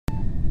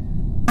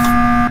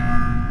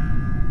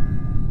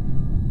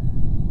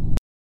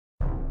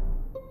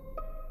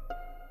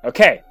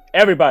Okay,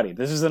 everybody,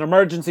 this is an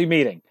emergency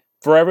meeting.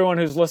 For everyone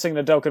who's listening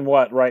to Dokkan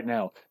What right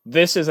now,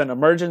 this is an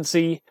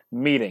emergency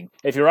meeting.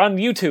 If you're on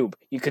YouTube,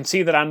 you can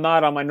see that I'm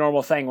not on my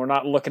normal thing. We're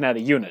not looking at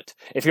a unit.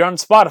 If you're on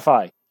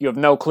Spotify, you have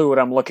no clue what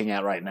I'm looking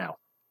at right now.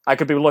 I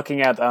could be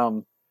looking at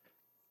a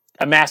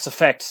Mass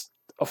Effect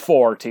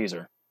 4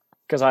 teaser,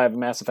 because I have a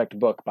Mass Effect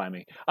book by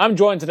me. I'm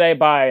joined today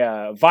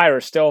by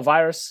Virus. Still,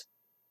 Virus?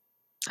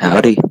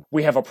 Howdy.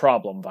 We have a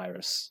problem,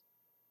 Virus.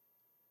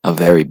 A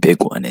very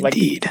big one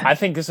indeed. I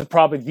think this is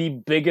probably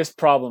the biggest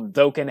problem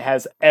Dokkan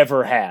has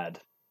ever had.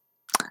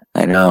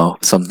 I know,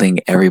 something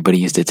everybody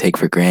used to take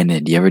for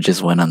granted. You ever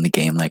just went on the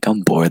game like,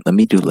 I'm bored, let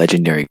me do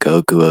Legendary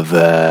Goku of,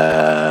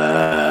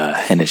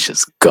 and it's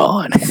just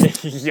gone.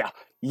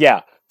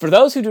 Yeah. For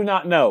those who do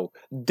not know,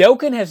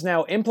 Dokkan has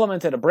now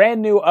implemented a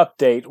brand new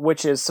update,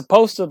 which is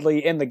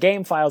supposedly in the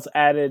game files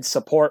added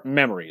support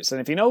memories. And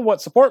if you know what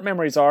support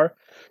memories are,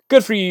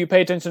 good for you, you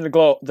pay attention to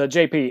the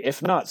JP.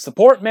 If not,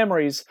 support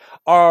memories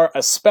are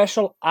a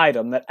special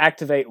item that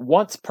activate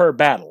once per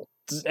battle.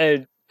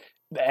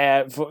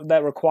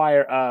 That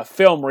require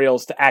film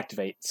reels to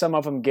activate. Some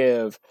of them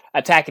give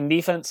attack and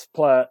defense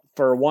for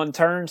one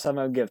turn. Some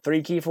of them give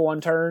 3 ki for one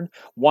turn.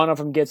 One of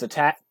them gives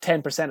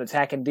 10%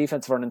 attack and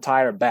defense for an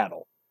entire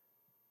battle.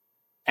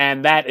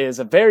 And that is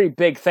a very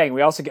big thing.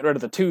 We also get rid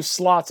of the 2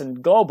 slots in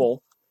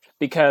global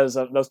because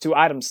of those 2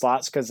 item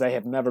slots, because they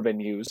have never been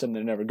used and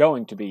they're never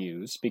going to be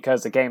used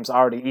because the game's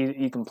already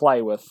you can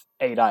play with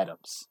 8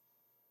 items.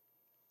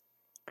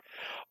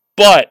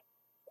 But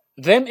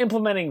them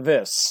implementing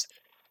this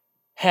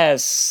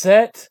has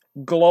set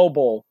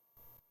global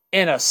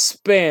in a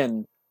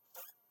spin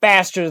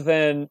faster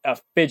than a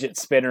fidget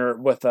spinner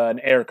with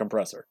an air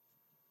compressor.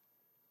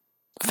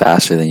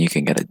 Faster than you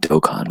can get a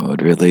Dokkan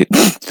mode, really.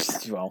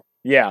 Well,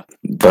 yeah.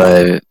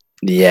 But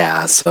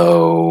yeah,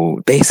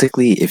 so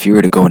basically, if you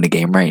were to go in the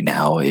game right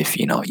now, if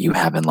you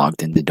haven't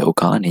logged into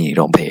Dokkan and you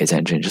don't pay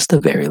attention just a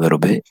very little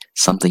bit,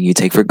 something you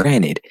take for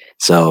granted.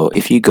 So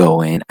if you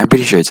go in, I'm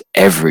pretty sure it's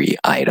every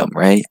item,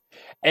 right?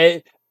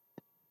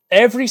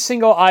 Every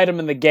single item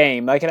in the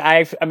game.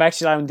 I'm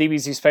actually on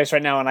DBZ Space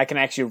right now, and I can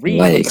actually read.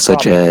 Like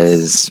such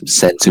as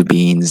Senzu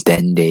Beans,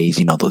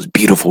 Dendays, those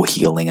beautiful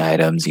healing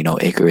items,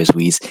 Icarus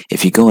Wheats.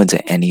 If you go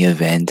into any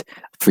event,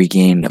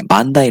 freaking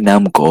Bandai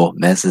Namco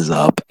messes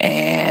up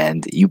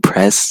and you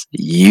press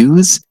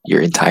use,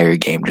 your entire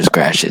game just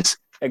crashes.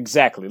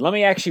 Exactly. Let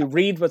me actually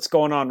read what's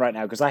going on right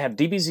now, because I have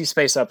DBZ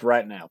Space up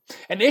right now.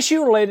 An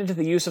issue related to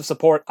the use of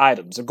support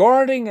items.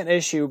 Regarding an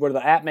issue where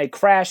the app may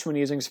crash when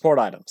using support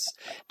items.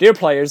 Dear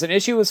players, an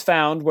issue was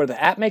found where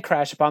the app may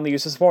crash upon the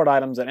use of support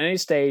items at any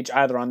stage,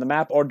 either on the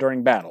map or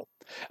during battle.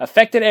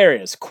 Affected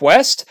areas: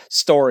 Quest,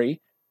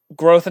 Story,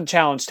 Growth and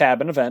Challenge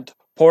tab and event,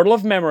 Portal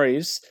of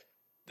Memories,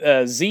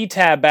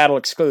 Z-tab battle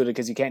excluded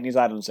because you can't use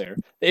items there.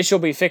 The issue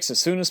will be fixed as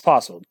soon as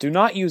possible. Do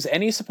not use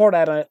any support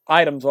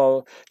items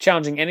while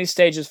challenging any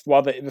stages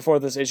before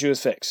this issue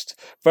is fixed.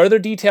 Further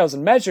details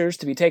and measures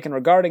to be taken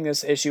regarding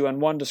this issue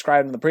and one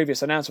described in the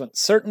previous announcement.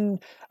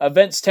 Certain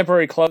events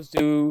temporarily closed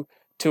due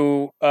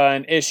to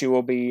an issue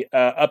will be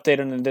updated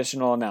in an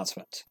additional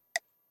announcement.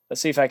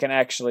 Let's see if I can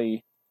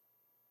actually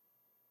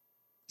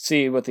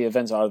see what the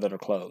events are that are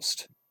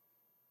closed.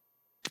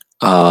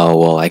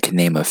 Well, I can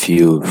name a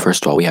few.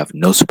 First of all, we have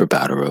No Super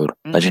Battle Road,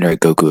 Legendary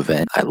Goku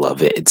event. I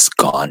love it. It's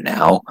gone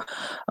now.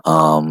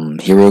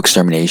 Hero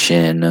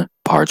Extermination,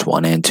 parts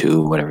 1 and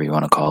 2, whatever you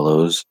want to call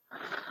those.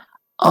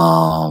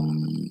 I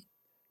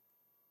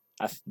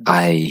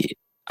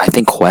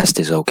think Quest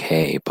is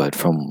okay, but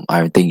from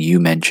everything you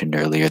mentioned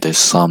earlier, there's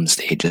some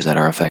stages that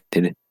are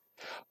affected.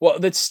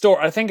 Well,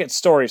 I think it's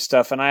story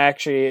stuff, and I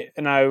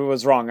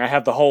was wrong. I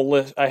have the whole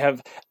list. I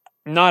have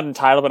not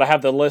entitled, but I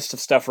have the list of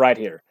stuff right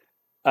here.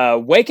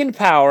 Wakened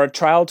Power,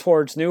 Trial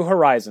Towards New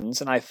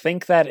Horizons, and I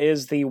think that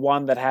is the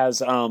one that has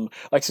Team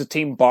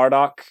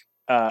Bardock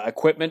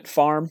equipment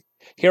farm.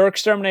 Hero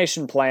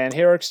Extermination Plan,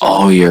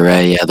 Oh, you're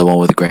right, yeah, the one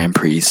with Grand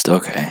Priest,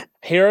 okay.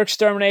 Hero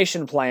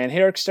Extermination Plan,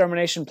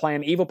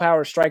 Evil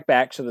Power Strike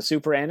Back to the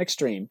Super and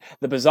Extreme,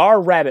 the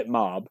Bizarre Rabbit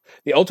Mob,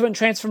 the Ultimate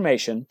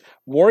Transformation,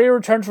 Warrior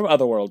Return from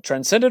Otherworld,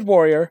 Transcended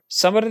Warrior,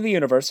 Summit of the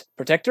Universe,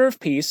 Protector of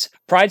Peace,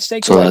 Pride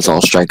Stake. So that's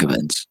all strike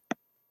events.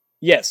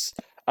 Yes.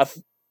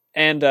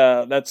 And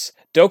that's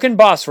Dokkan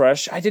Boss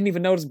Rush. I didn't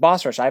even notice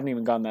Boss Rush. I haven't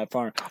even gone that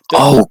far.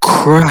 Oh,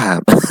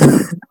 crap.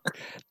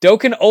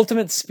 Dokkan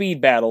Ultimate Speed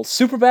Battle,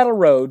 Super Battle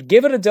Road,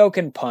 Give It a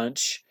Dokkan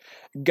Punch,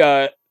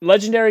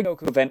 Legendary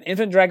Goku Event,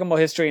 Infinite Dragon Ball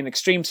History, and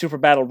Extreme Super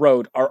Battle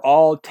Road are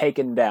all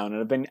taken down and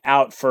have been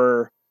out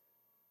for,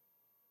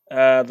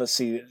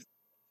 3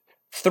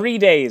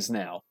 days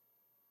now.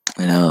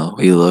 I know,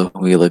 we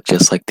look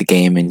just like the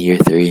game in year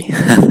 3.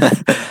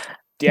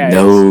 Yeah,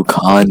 no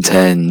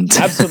content.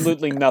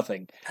 Absolutely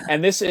nothing.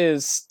 And this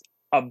is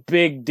a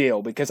big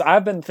deal because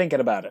I've been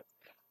thinking about it.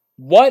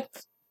 What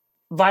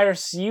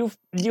Virus, you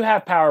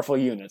have powerful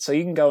units, so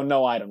you can go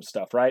no item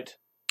stuff, right?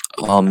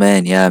 Oh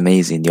man, yeah,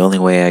 amazing. The only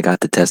way I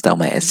got to test out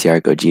my STR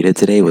Gogeta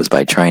today was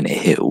by trying to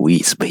hit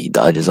Whis, but he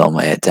dodges all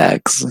my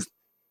attacks.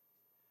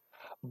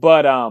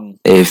 But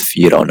if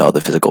you don't know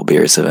the physical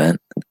Beerus event.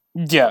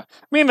 Yeah,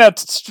 I mean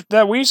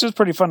that Whis is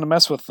pretty fun to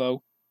mess with,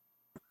 though.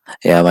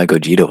 Yeah, my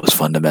Gogeta was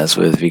fun to mess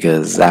with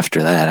because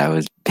after that I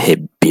was hit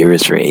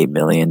Beerus for 8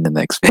 million the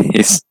next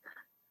phase.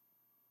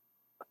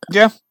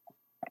 Yeah,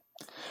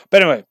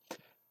 but anyway,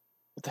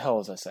 what the hell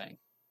was I saying?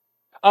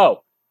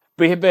 Oh,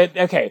 but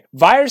okay,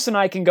 Virus and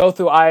I can go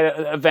through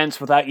events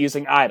without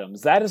using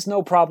items. That is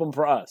no problem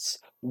for us.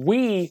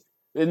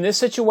 In this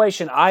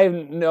situation,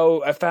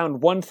 I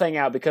found one thing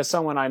out because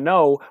someone I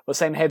know was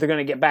saying, hey, they're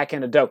going to get back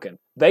into Dokkan.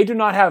 They do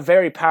not have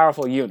very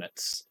powerful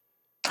units.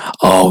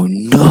 Oh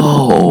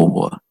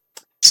no!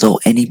 So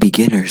any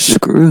beginner's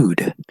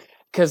screwed.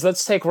 Because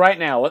let's take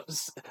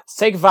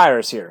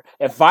Virus here.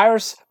 If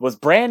Virus was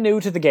brand new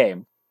to the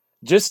game,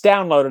 just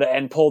downloaded it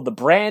and pulled the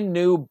brand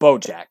new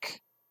Bojack.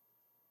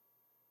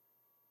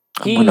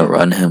 I'm gonna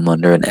run him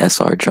under an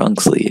SR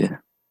Trunks lead.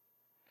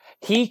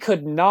 He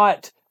could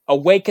not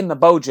awaken the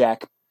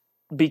Bojack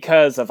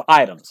because of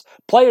items.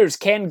 Players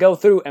can go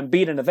through and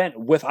beat an event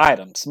with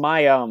items.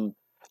 My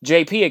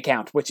JP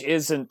account, which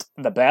isn't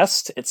the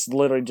best, it's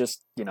literally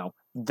just,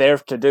 there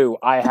to do.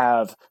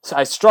 I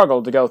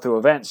struggle to go through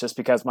events just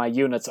because my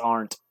units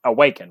aren't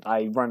awakened.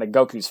 I run a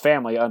Goku's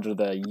family under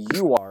the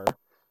UR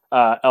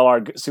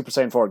LR Super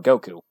Saiyan 4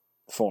 Goku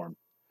form.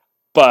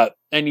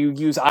 And you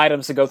use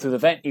items to go through the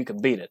event, you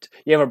can beat it.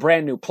 You have a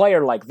brand new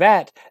player like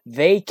that,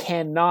 they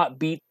cannot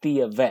beat the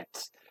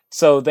event.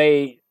 So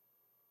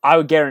I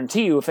would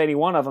guarantee you, if any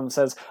one of them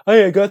says,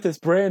 hey, I got this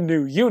brand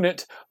new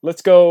unit,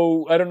 let's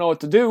go, I don't know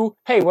what to do.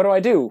 Hey, what do I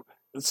do?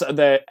 So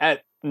the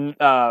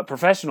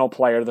professional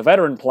player, the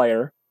veteran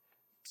player,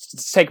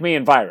 take me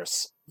and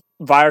Virus.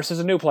 Virus is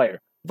a new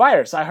player.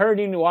 Virus, I heard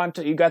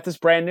you got this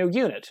brand new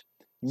unit.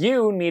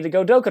 You need to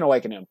go Dokkan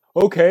Awaken him.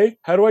 Okay,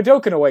 how do I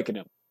Dokkan Awaken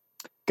him?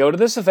 Go to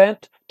this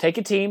event, take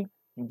a team,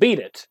 beat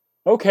it.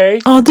 Okay.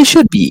 Oh, this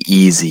should be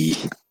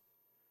easy.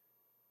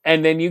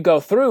 And then you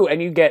go through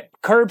and you get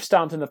curb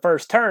stomped in the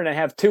first turn and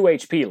have 2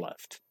 HP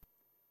left.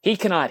 He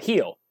cannot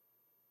heal.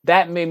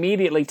 That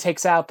immediately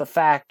takes out the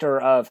factor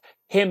of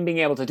him being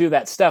able to do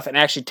that stuff and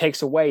actually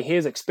takes away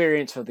his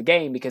experience for the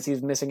game because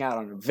he's missing out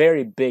on a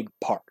very big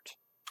part.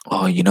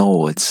 Oh, you know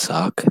what would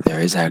suck? There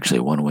is actually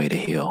one way to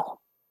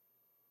heal.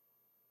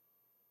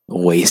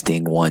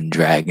 Wasting one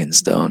Dragon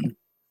Stone.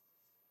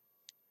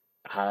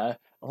 I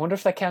wonder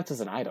if that counts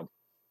as an item.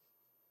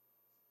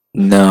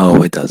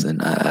 No, it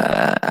doesn't.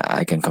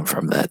 I can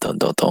confirm that.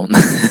 Don't.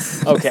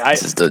 Okay,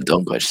 just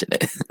don't question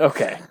it.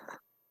 Okay.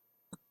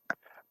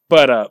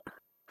 But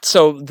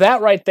so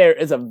that right there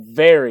is a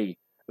very,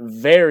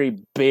 very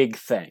big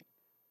thing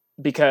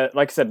because,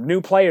 like I said,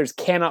 new players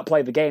cannot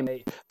play the game.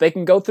 They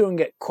can go through and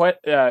get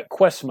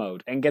quest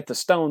mode and get the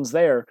stones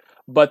there,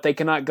 but they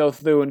cannot go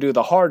through and do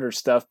the harder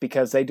stuff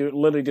because they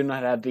literally do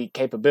not have the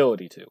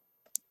capability to.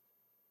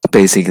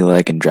 Basically,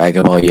 like in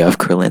Dragon Ball, you have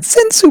Krillin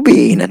Sensu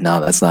Bean, and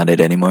no, that's not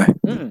it anymore.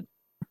 And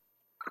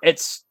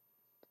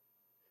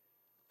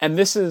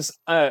this is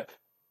for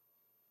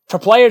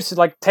players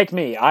like take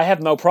me. I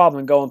have no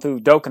problem going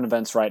through Dokkan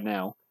events right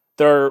now.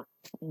 They're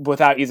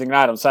without using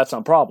items, so that's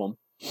no problem.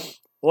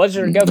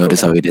 Legendary Goku.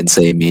 Notice how he didn't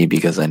say me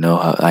because I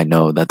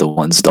know that the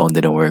one stone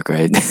didn't work,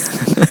 right?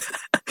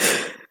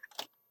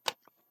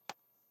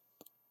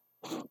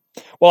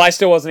 Well, I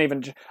still wasn't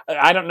even.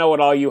 I don't know what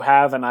all you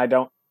have, and I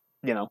don't.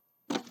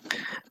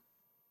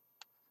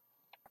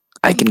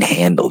 I can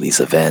handle these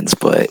events,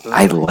 but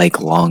I like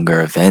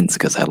longer events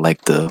because I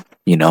like to,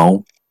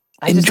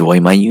 enjoy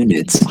my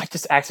units. I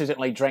just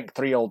accidentally drank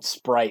 3 old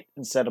Sprite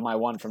instead of my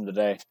one from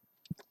today.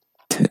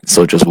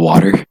 So just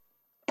water?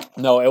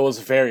 No, it was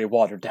very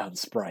watered down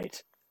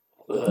Sprite.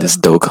 Ugh. This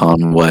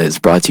Dokkan was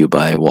brought to you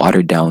by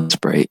watered down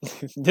Sprite.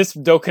 This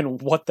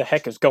Dokkan, what the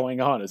heck is going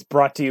on, is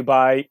brought to you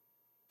by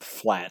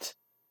Flat.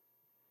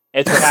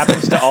 It's what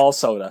happens to all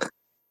soda.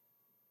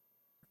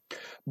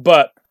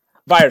 But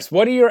Virus,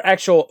 what are your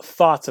actual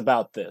thoughts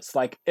about this?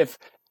 Like, if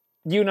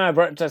you and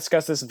I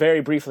discussed this very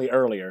briefly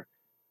earlier,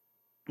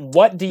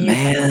 what do you...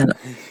 Man,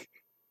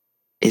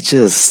 it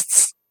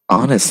just...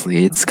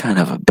 Honestly, it's kind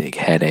of a big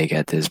headache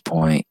at this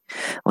point.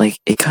 Like,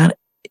 it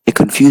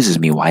confuses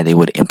me why they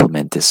would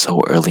implement this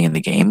so early in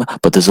the game,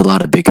 but there's a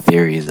lot of big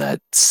theories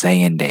that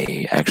Saiyan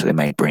Day actually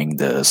might bring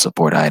the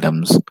support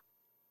items.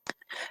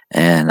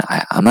 And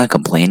I'm not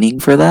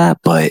complaining for that,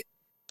 but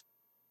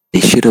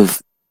they should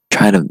have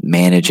try to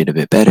manage it a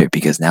bit better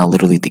because now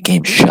literally the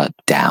game shut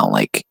down.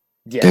 Like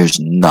there's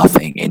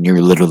nothing and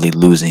you're literally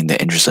losing the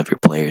interest of your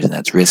players and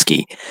that's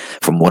risky.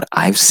 From what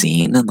I've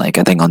seen, like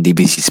I think on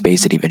DBC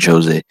Space it even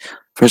shows it.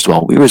 First of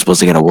all, we were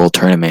supposed to get a world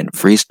tournament.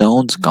 Free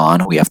stones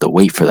gone. We have to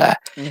wait for that.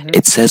 Mm-hmm.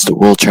 It says the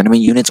world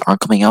tournament units aren't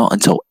coming out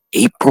until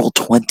April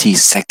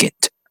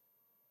 22nd.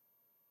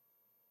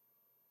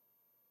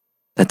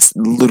 That's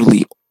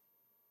literally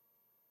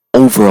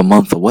over a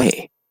month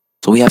away.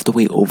 So we have to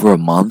wait over a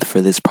month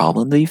for this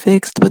problem to be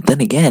fixed. But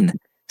then again,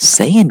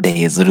 Saiyan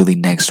Day is literally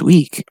next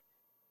week.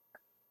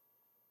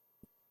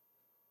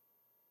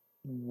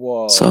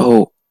 Whoa.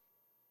 So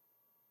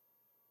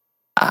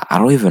I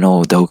don't even know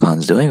what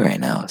Dokkan's doing right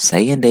now.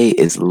 Saiyan Day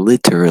is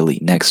literally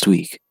next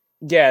week.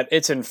 Yeah,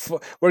 it's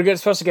we're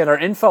supposed to get our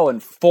info in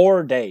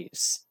 4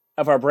 days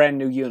of our brand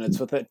new units,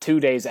 with it 2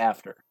 days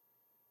after.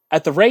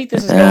 At the rate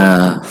this is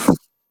going,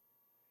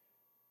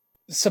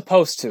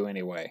 supposed to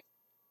anyway.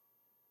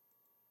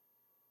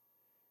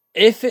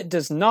 If it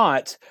does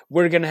not,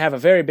 we're going to have a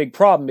very big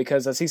problem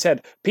because, as he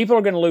said, people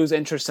are going to lose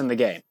interest in the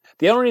game.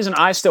 The only reason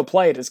I still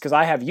play it is because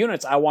I have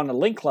units I want to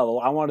link level.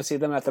 I want to see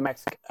them at the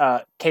max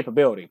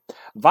capability.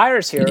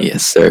 Virus here,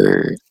 yes,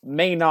 sir,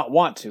 may not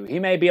want to. He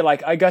may be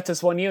like, I got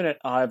this one unit,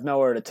 I have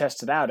nowhere to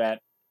test it out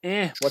at.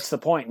 What's the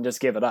point? And just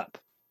give it up.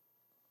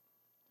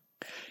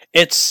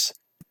 This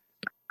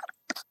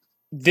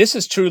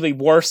is truly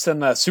worse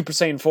than the Super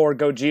Saiyan 4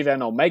 Gogeta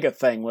and Omega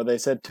thing where they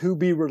said to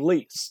be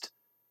released.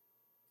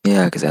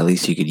 Yeah, because at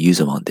least you could use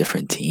them on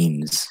different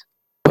teams.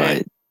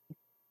 But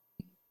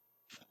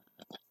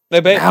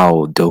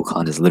now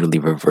Dokkan is literally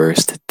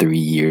reversed 3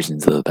 years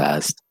into the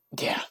past.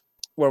 Yeah,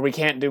 where we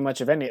can't do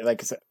much of any.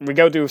 Like I said, we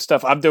go do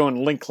stuff. I'm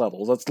doing link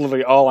levels. That's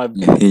literally all I've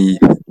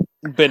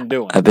been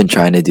doing. I've been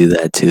trying to do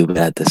that too, but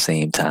at the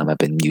same time, I've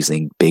been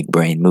using Big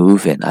Brain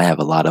Move, and I have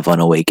a lot of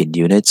unawakened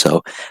units.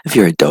 So if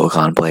you're a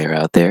Dokkan player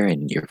out there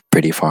and you're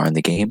pretty far in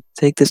the game,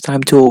 take this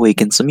time to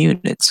awaken some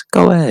units.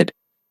 Go ahead.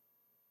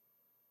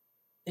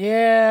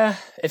 Yeah,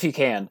 if you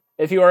can.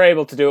 If you are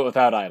able to do it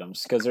without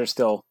items, because there's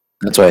still...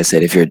 That's why I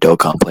said if you're a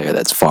Dokkan player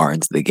that's far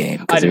into the game.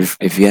 Because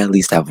if you at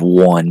least have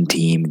one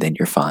team, then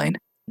you're fine.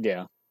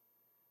 Yeah.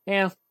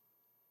 Yeah.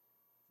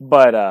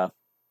 But,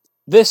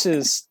 this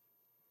is...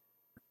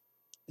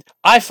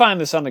 I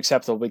find this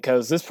unacceptable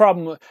because this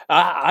problem...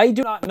 I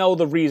do not know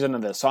the reason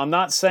of this, so I'm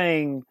not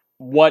saying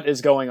what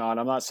is going on.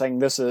 I'm not saying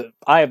this is...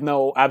 I have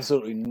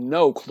absolutely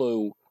no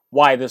clue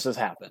why this has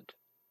happened.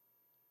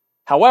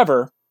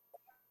 However...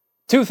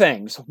 2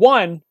 things.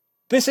 1,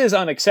 this is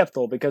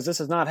unacceptable because this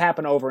has not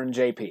happened over in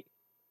JP.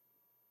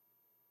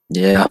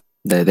 Yeah,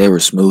 they were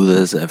smooth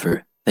as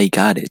ever. They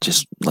got it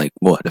just like,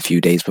 what, a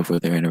few days before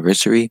their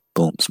anniversary?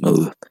 Boom,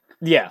 smooth.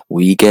 Yeah.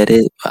 We get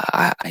it.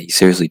 I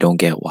seriously don't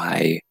get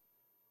why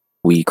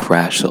we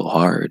crash so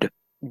hard.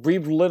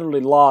 We've literally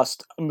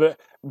lost the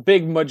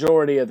big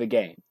majority of the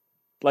game.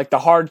 Like the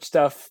hard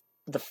stuff,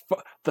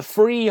 the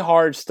free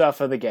hard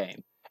stuff of the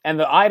game. And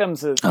the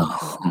items is...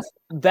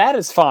 That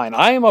is fine.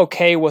 I am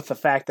okay with the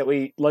fact that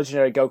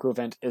Legendary Goku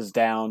event is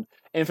down.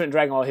 Infinite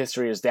Dragon Ball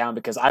History is down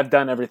because I've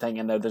done everything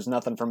in there. There's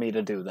nothing for me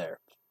to do there.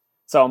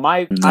 So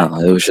it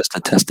was just a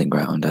testing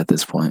ground at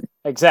this point.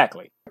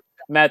 Exactly.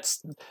 And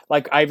that's,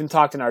 like, I even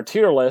talked in our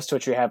tier list,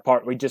 which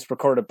we just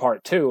recorded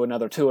part 2,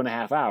 another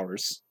 2.5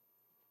 hours.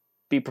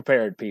 Be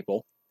prepared,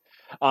 people.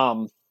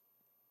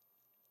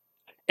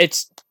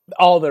 It's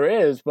all there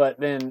is, but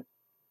then...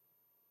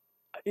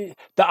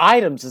 The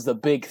items is the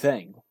big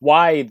thing.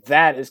 Why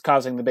that is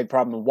causing the big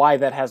problem, and why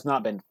that has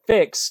not been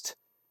fixed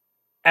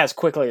as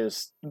quickly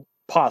as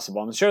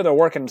possible. I'm sure they're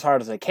working as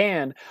hard as they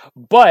can,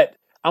 but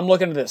I'm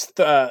looking at this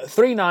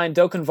 3.9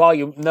 Dokkan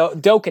Volume. No,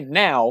 Dokkan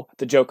Now,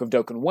 the joke of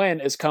Dokkan When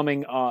is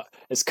coming.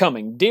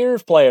 Dear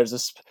players,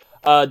 this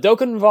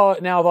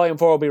Dokkan Now Volume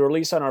 4 will be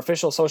released on our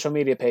official social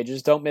media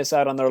pages. Don't miss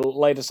out on their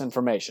latest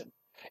information.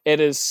 It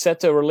is set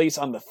to release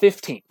on the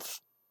 15th.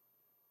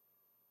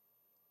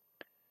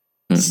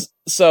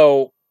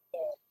 So,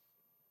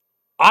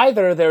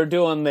 either they're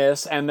doing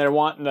this and they're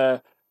wanting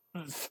to,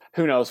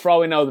 who knows, for all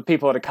we know, the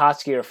people at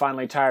Akatsuki are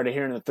finally tired of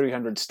hearing the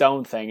 300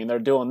 stone thing, and they're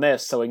doing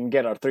this so we can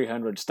get our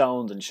 300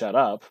 stones and shut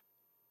up.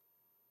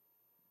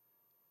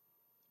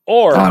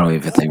 Or... I don't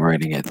even think we're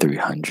going to get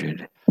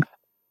 300.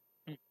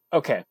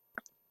 Okay.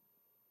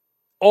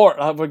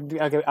 Or,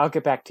 I'll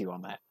get back to you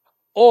on that.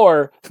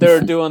 Or,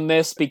 they're doing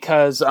this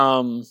because,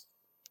 well,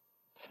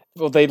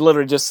 they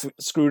literally just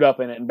screwed up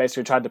in it and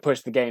basically tried to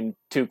push the game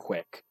too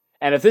quick.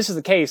 And if this is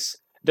the case,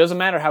 it doesn't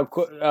matter how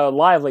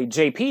lively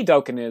JP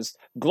Dokkan is,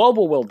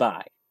 Global will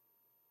die.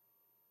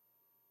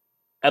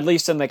 At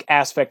least in the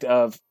aspect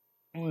of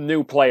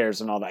new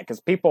players and all that. Because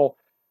people...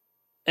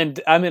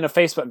 And I'm in a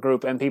Facebook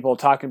group and people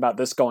talking about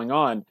this going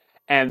on,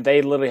 and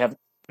they literally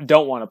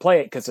don't want to play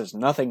it because there's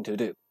nothing to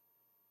do.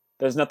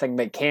 There's nothing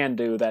they can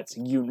do that's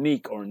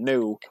unique or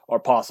new or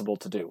possible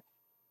to do.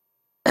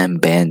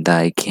 And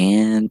Bandai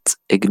can't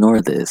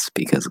ignore this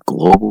because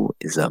Global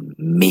is a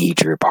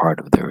major part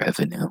of their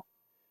revenue.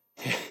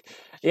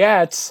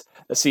 Yeah, because,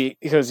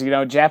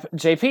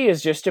 JP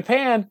is just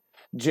Japan.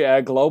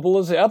 Global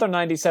is the other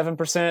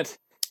 97%.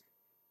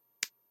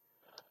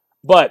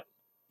 But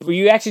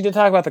you actually did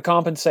talk about the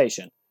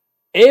compensation.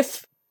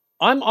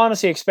 I'm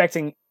honestly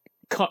expecting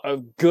a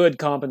good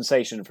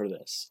compensation for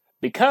this,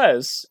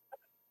 because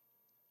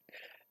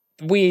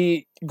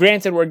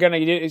granted, we're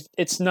gonna do.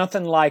 It's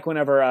nothing like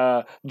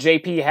whenever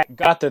JP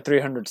got the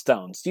 300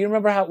 stones. Do you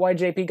remember why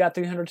JP got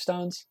 300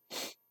 stones?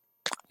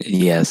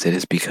 Yes, it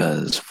is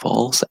because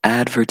false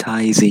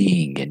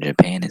advertising, and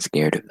Japan is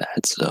scared of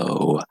that.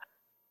 So,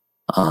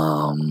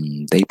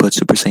 they put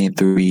Super Saiyan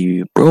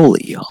 3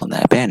 Broly on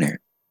that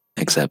banner.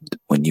 Except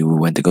when you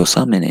went to go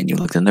summon and you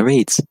looked in the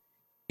rates,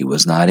 he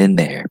was not in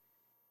there.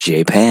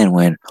 Japan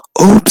went,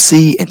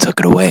 oopsie, and took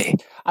it away.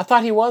 I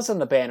thought he was in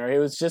the banner. It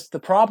was just, the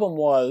problem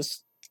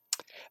was,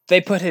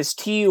 They put his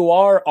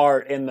TUR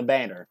art in the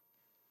banner.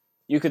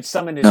 You could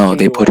summon his No,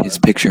 they TUR. put his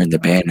picture in the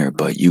banner,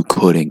 but you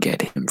couldn't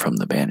get him from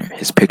the banner.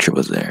 His picture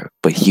was there,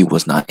 but he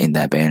was not in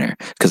that banner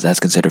because that's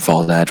considered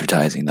false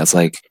advertising. That's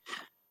like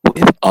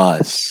with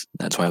us.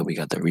 That's why we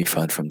got the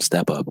refund from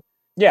Step Up.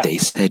 Yeah. They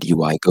said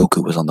UI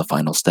Goku was on the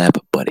final step,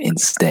 but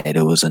instead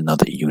it was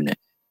another unit.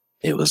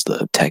 It was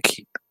the Tech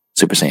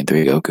Super Saiyan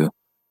 3 Goku.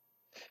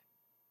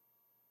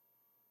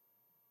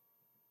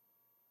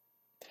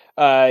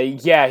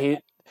 Yeah,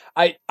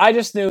 I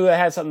just knew it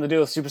had something to do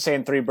with Super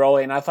Saiyan 3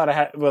 Broly, and I thought it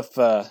had with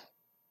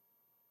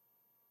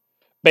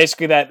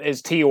basically that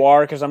is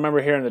TUR, because I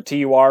remember hearing the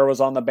TUR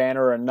was on the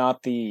banner and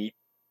not the,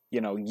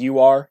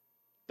 UR,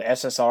 the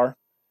SSR.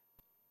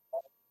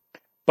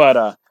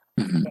 But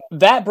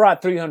that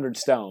brought 300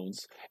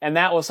 stones, and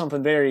that was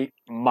something very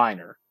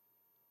minor.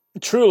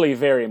 Truly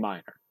very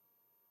minor.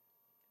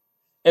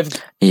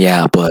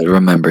 Yeah, but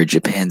remember,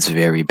 Japan's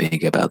very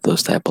big about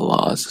those type of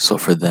laws. So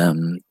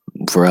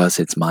for us,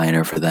 it's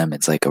minor. For them,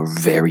 it's like a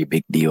very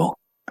big deal.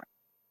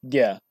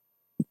 Yeah.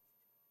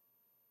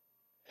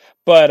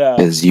 But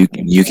because you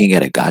can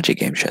get a gotcha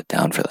game shut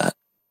down for that.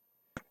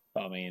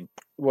 I mean,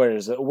 where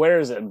is it? Where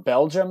is it?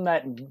 Belgium?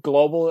 That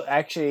global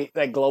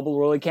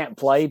really can't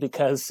play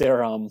because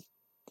they're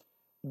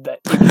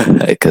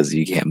because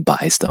you can't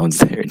buy stones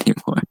there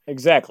anymore.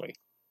 Exactly.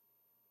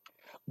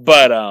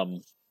 But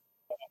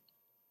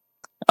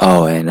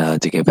oh,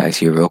 and to get back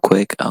to you real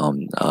quick,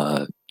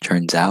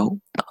 turns out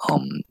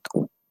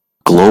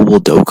global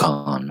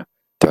dokkan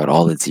throughout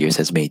all its years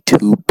has made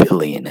 2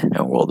 billion in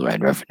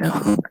worldwide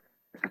revenue.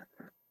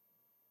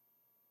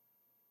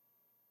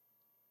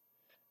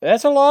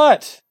 That's a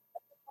lot.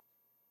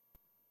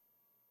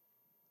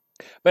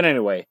 But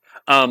anyway,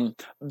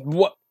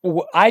 what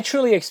I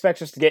truly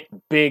expect us to get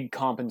big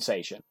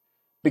compensation,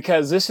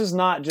 because this is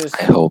not just.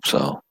 I hope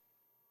so.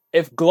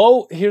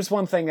 Here's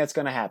one thing that's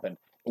going to happen.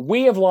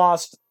 We have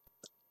lost,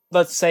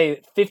 let's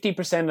say,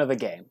 50% of the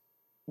game.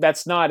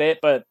 That's not it,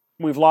 but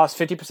we've lost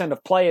 50%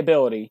 of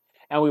playability,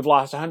 and we've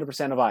lost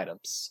 100% of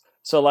items.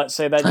 So let's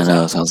say that. I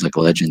know, sounds like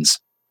Legends.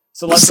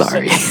 So let's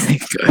sorry.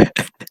 Go ahead.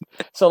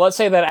 So let's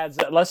say that adds.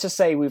 Let's just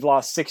say we've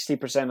lost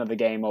 60% of the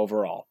game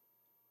overall.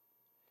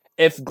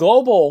 If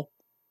global,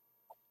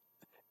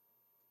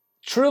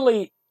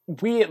 truly,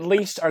 we at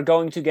least are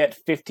going to get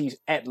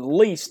at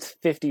least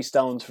 50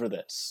 stones for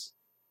this.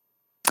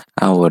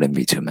 I wouldn't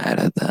be too mad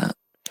at that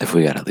if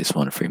we got at least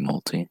one free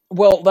multi.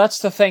 Well, that's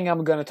the thing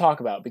I'm going to talk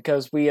about,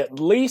 because we at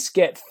least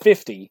get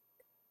 50,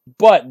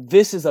 but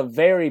this is a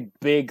very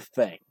big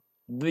thing.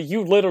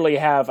 You literally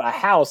have a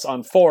house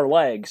on 4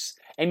 legs,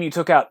 and you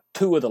took out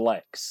 2 of the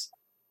legs.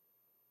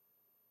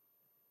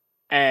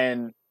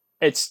 And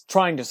it's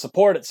trying to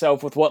support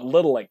itself with what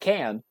little it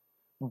can,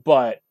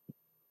 but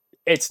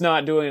it's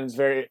not doing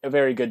a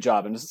very good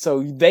job. And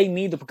so they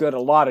need to put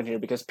a lot in here,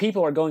 because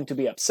people are going to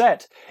be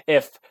upset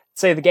if,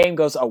 say, the game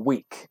goes a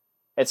week.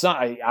 It's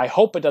not. I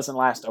hope it doesn't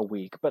last a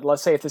week, but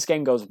let's say if this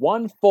game goes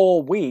 1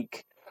 full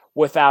week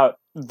without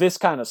this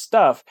kind of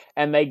stuff,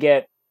 and they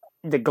get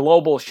the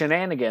global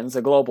shenanigans,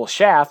 the global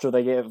shaft, or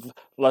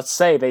let's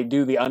say they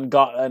do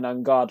an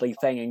ungodly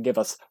thing and give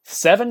us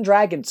 7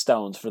 dragon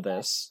stones for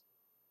this,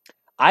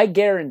 I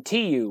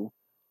guarantee you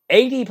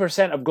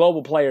 80% of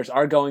global players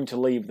are going to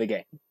leave the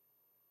game.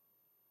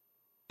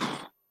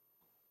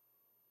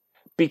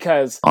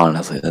 Because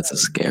honestly, that's a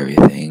scary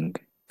thing.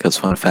 Because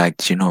fun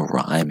fact,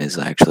 Rhyme is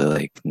actually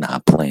like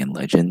not playing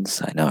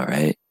Legends. I know,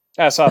 right?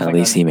 At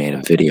least he made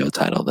a video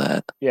title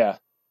that. Yeah.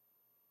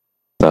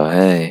 So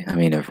hey, I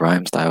mean, if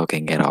Rhyme Style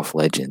can get off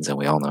Legends, and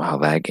we all know how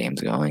that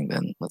game's going,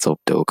 then let's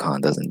hope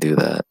Dokkan doesn't do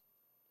that.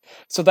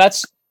 So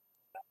that's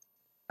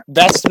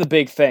the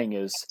big thing,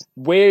 is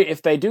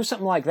if they do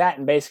something like that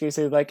and basically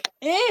say like,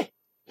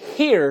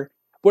 here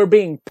we're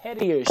being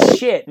petty as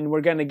shit and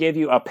we're going to give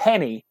you a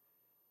penny,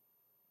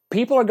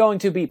 people are going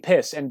to be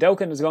pissed, and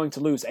Dokkan is going to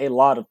lose a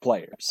lot of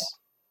players.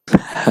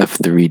 Have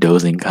 3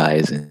 Dozing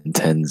Kais and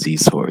 10 Z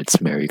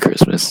Swords. Merry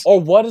Christmas. Or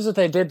what is it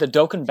they did? The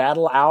Dokkan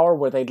Battle Hour,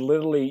 where they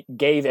literally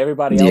gave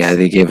everybody else. Yeah,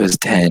 they gave us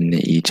 10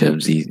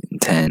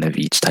 of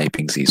each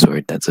typing Z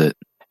Sword. That's it.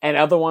 And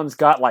other ones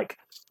got like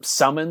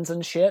summons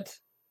and shit.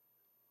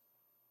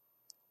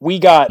 We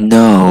got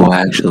no,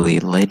 actually,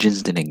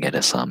 Legends didn't get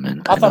a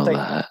summon. I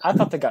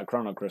thought they got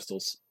Chrono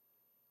Crystals.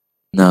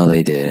 No,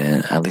 they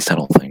didn't. At least I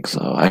don't think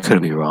so. I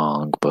could be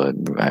wrong, but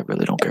I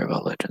really don't care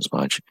about Legends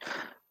much.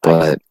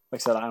 But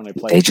like I said, I only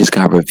played. They just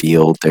got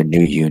revealed their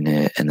new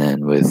unit, and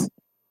then with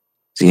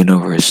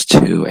Xenoverse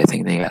 2, I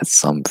think they got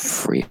some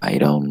free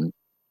item.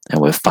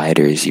 And with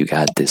Fighters, you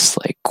got this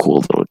like cool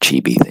little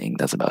chibi thing.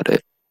 That's about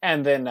it.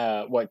 And then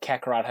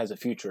Kakarot has a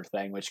future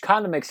thing, which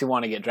kind of makes you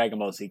want to get Dragon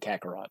Ball Z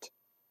Kakarot.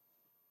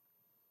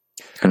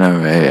 I know,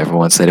 right?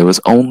 Everyone said it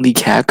was only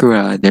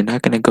Kakarot. They're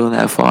not gonna go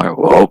that far.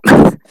 Whoa.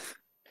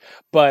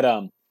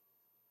 But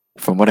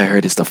from what I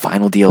heard, it's the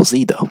final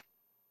DLC though.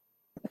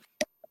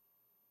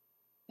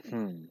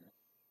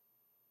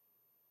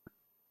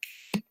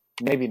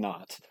 Maybe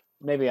not.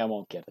 Maybe I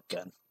won't get it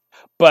then.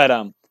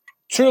 But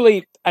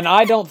truly, and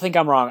I don't think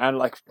I'm wrong. I'm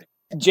like,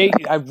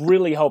 I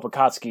really hope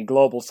Akatsuki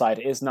global side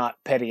is not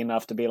petty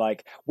enough to be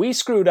like, we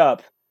screwed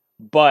up,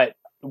 but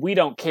we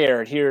don't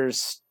care.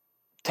 Here's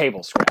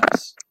table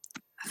scraps.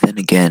 Then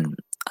again,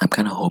 I'm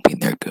kind of hoping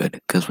they're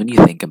good because when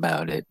you think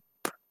about it,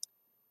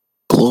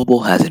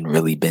 global hasn't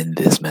really been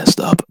this messed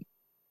up.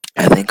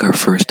 I think our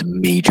first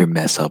major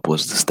mess up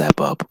was the step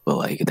up, but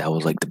like that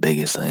was like the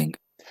biggest thing.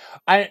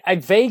 I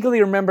vaguely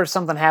remember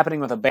something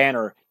happening with a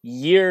banner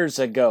years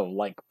ago,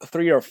 like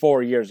 3 or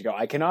 4 years ago.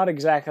 I cannot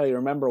exactly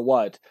remember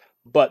what,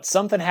 but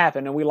something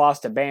happened and we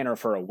lost a banner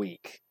for a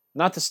week.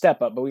 Not the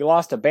step up, but we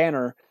lost a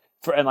banner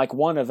for in like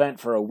one event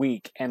for a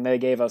week, and they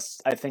gave us,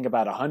 I think,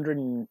 about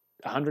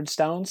 100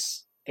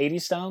 stones, 80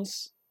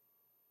 stones,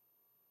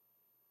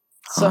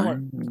 somewhere.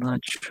 I'm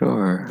not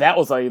sure. That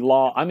was a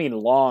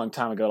long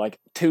time ago, like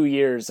 2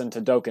 years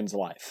into Dokkan's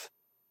life.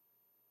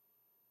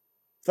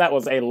 That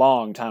was a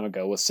long time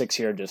ago, with 6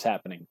 years just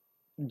happening.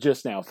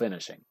 Just now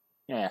finishing.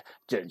 Yeah,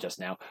 just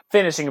now.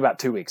 Finishing about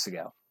 2 weeks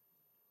ago.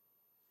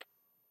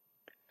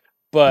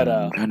 But,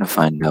 I'm trying to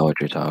find out what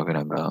you're talking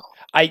about.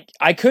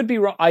 I could be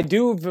wrong. I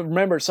do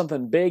remember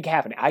something big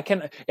happening.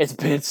 It's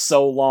been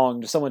so long,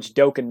 there's so much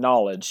Dokkan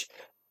knowledge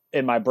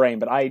in my brain,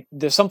 but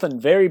there's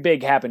something very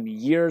big happened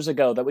years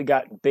ago that we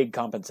got big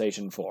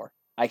compensation for.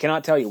 I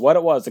cannot tell you what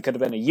it was. It could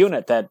have been a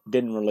unit that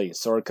didn't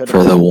release, or it could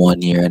have For been... the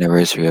 1 year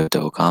anniversary of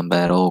Dokkan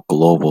Battle,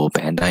 Global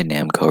Bandai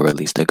Namco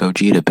released a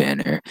Gogeta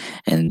banner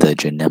and the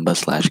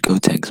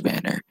Janemba/Gotenks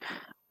banner.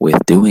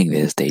 With doing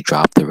this, they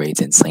dropped the rates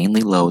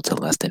insanely low to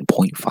less than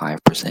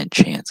 0.5%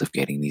 chance of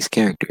getting these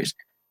characters.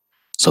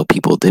 So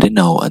people didn't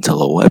know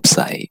until a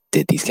website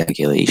did these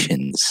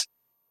calculations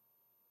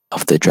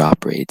of the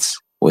drop rates.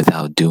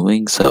 Without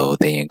doing so,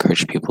 they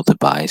encouraged people to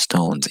buy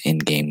stones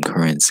in-game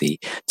currency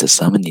to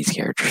summon these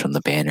characters from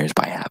the banners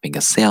by having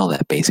a sale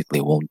that basically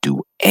won't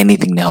do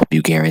anything to help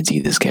you guarantee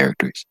these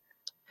characters.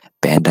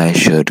 Bandai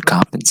should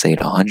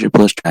compensate 100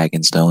 plus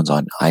dragon stones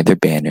on either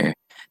banner,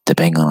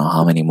 depending on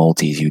how many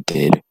multis you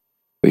did,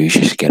 or you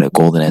should get a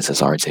golden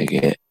SSR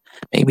ticket.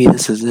 Maybe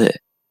this is it.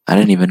 I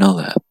didn't even know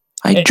that.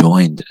 I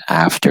joined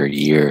after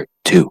year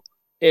 2.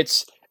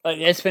 It's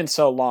been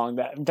so long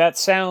that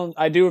sound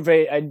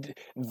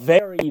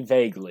very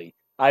vaguely.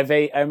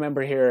 I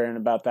remember hearing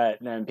about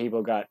that, and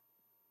people got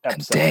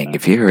upset. Dang,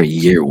 if you're a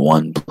year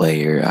 1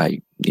 player,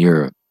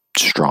 you're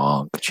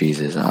strong.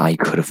 Jesus, I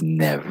could have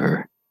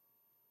never.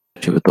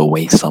 Especially with the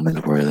way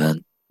summons were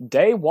then.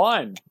 Day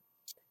 1.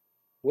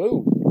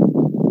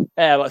 Woo.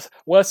 Yeah,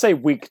 let's say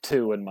week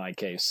 2 in my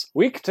case.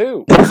 Week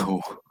 2.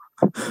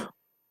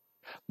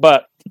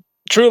 But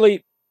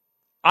truly,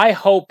 I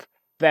hope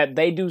that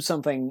they do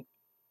something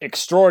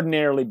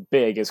extraordinarily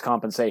big as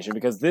compensation,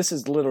 because this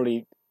is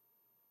literally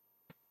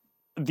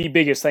the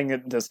biggest thing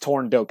that has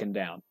torn Dokkan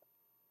down.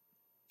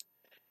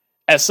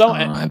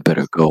 I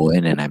better go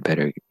in and I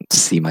better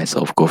see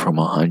myself go from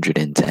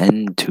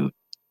 110 to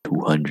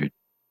 200.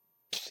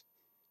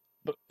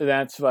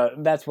 That's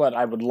what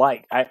I would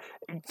like.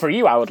 For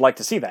you, I would like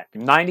to see that.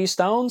 90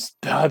 stones?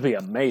 That'd be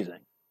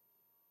amazing.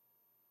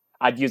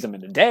 I'd use them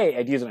in a day,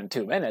 I'd use them in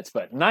 2 minutes,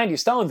 but 90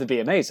 stones would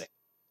be amazing.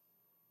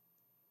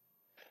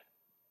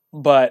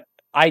 But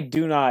I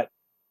do not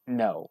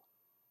know.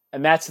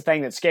 And that's the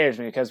thing that scares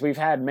me, because we've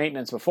had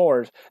maintenance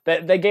before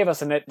that they gave us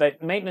the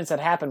maintenance that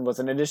happened was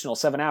an additional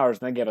 7 hours,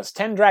 and they gave us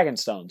 10 dragon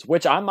stones,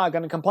 which I'm not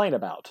going to complain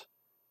about.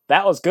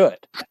 That was good.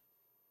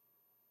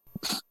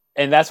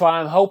 And that's why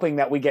I'm hoping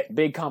that we get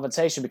big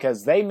compensation,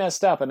 because they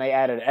messed up and they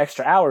added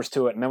extra hours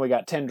to it, and then we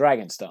got 10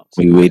 dragon stones.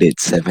 We waited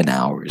 7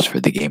 hours for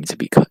the game to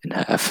be cut in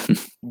half.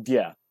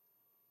 Yeah.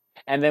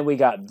 And then we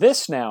got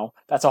this now.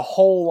 That's a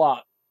whole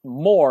lot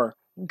more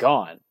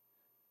gone.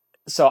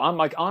 So I'm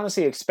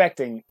honestly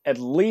expecting at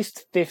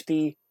least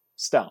 50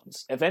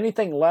 stones. If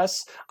anything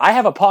less, I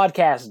have a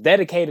podcast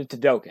dedicated to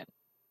Dokkan.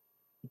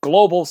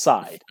 Global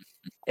side.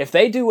 If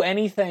they do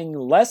anything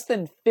less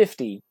than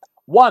 50,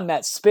 1,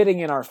 that's spitting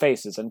in our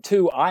faces, and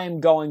 2, I am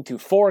going to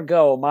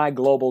forego my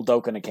global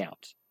Dokkan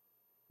account.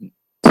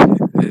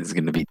 It's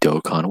going to be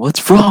Dokkan.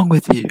 What's wrong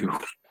with you?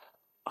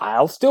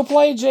 I'll still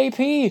play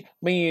JP.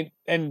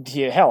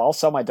 Hell, I'll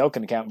sell my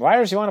Dokkan account.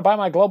 Virus, you want to buy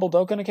my global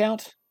Dokkan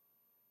account?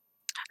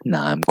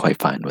 Nah, I'm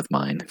quite fine with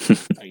mine.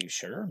 Are you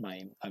sure?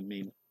 Mine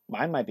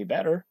might be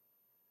better.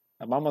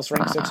 I'm almost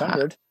ranked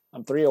 600.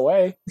 I'm 3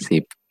 away.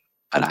 See,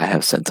 but I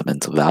have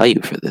sentimental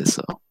value for this,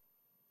 though.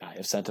 I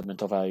have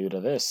sentimental value to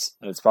this.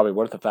 It's probably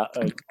worth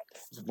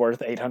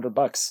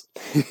 $800.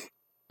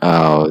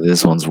 Oh,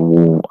 this one's...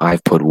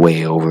 I've put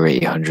way over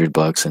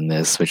 $800 in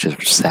this, which is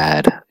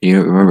sad.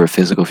 You remember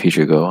Physical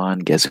Future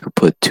Gohan? Guess who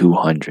put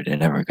 200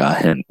 and never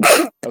got him?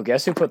 Oh,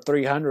 guess who put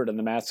 300 in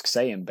the Mask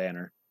Saiyan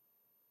banner?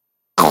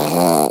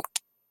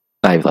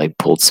 I've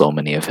pulled so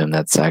many of him.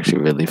 That's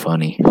actually really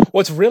funny.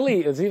 What's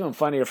even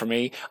funnier for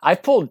me, I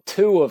pulled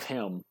 2 of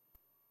him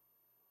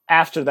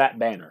after that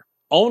banner.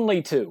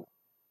 Only 2.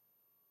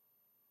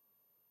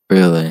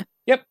 Really?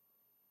 Yep.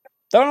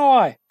 Don't know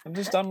why. I'm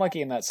just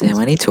unlucky in that sense.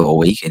 Damn, I need to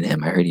awaken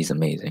him. I heard he's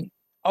amazing.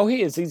 Oh,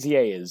 he is.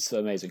 EZA is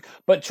amazing.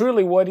 But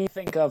truly, what do you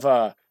think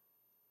of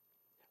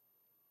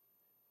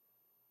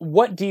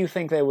what do you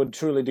think they would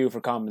truly do for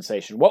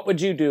compensation? What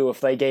would you do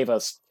if they gave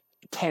us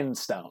 10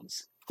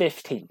 stones,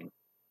 15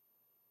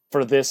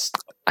 for this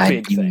I'd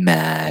big be thing?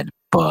 mad,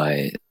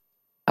 but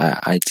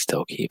I'd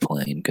still keep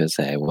playing because,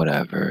 hey,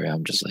 whatever.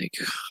 I'm just like,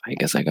 I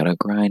guess I gotta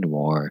grind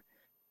more.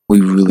 We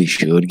really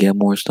should get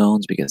more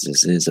stones because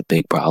this is a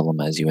big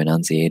problem as you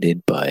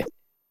enunciated, but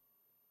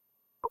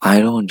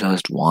I don't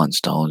just want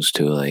stones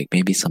too. Like,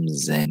 maybe some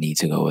Zenny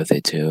to go with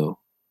it too.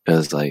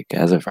 Because, like,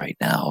 as of right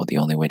now, the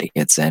only way to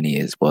get Zenny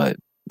is what?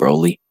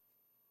 Broly?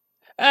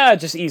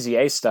 Just easy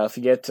A stuff.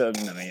 You get to,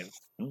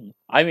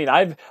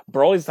 I've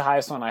Broly's the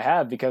highest one I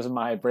have because of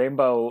my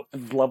Rainbow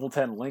level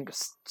 10 Link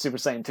Super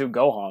Saiyan 2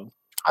 Gohan.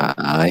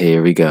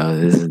 Here we go.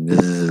 This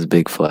is his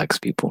big flex,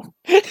 people.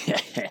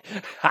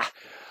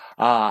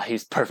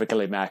 He's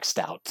perfectly maxed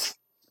out.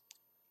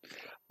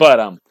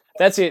 But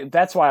that's it.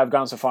 That's why I've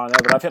gone so far in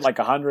there. But I've hit like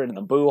 100 in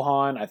the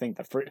Buuhan. I think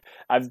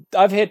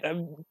I've hit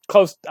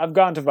close. I've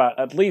gone to about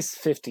at least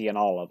 50 in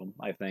all of them.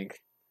 I think,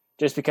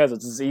 just because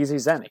it's as easy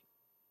as any.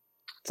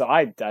 So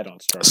I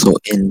don't struggle. So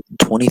in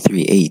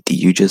 23-8, do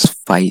you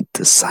just fight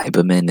the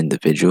Cybermen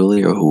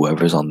individually or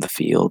whoever's on the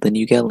field and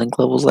you get link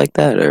levels like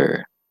that?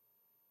 Or,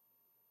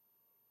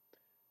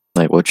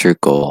 like, what's your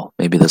goal?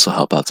 Maybe this will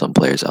help out some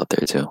players out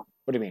there too.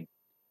 What do you mean?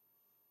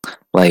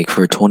 Like,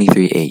 for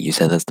 23-8, you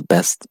said that's the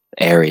best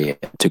area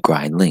to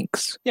grind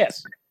links.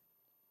 Yes.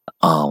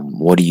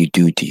 What do you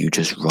do? Do you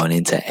just run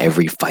into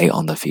every fight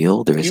on the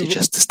field or is it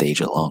just the stage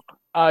alone?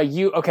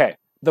 Okay.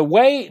 The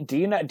way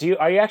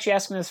are you actually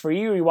asking this for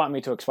you or you want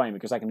me to explain?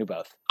 Because I can do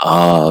both.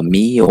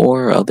 Me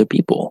or other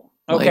people.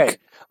 Okay. Like,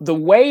 the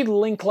way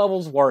link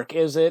levels work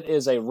is it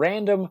is a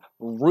random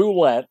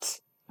roulette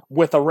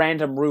with a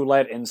random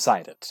roulette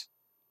inside it.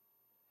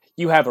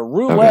 You have a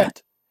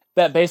roulette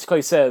that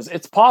basically says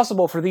it's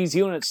possible for these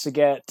units to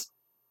get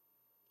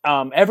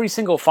every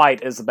single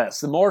fight is the best.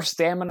 The more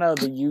stamina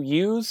that you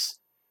use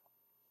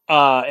in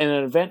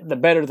an event, the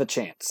better the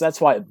chance.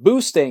 That's why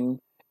boosting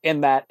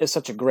in that is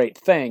such a great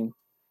thing.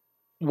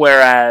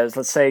 Whereas,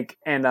 let's say,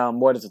 and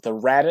what is it, the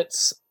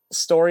Raditz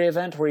story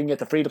event where you can get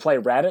the free-to-play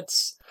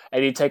Raditz,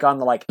 and you take on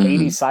the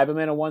 80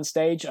 Cybermen in one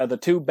stage, are the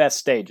two best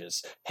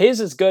stages. His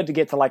is good to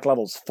get to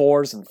levels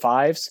 4s and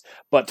 5s,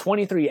 but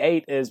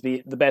 23-8 is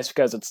the best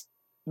because it's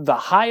the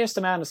highest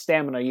amount of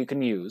stamina you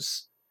can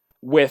use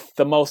with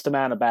the most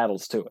amount of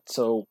battles to it.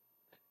 So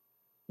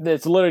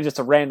it's literally just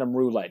a random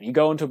roulette. You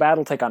go into a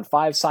battle, take on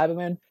 5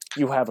 Cybermen,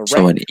 you have a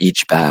so in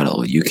each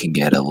battle, you can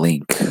get a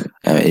link.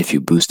 If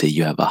you boost it,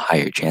 you have a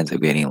higher chance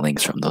of getting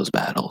links from those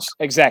battles.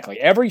 Exactly.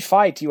 Every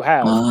fight you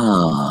have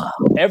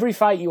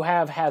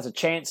has a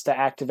chance to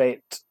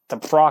activate, to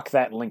proc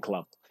that link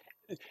level.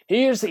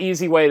 Here's the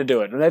easy way to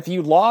do it. Whenever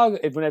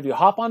you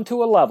hop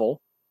onto a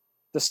level,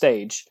 the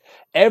stage,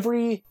 if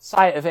every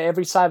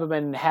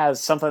Cyberman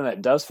has something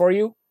that does for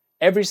you,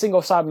 every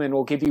single Cyberman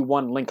will give you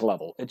one link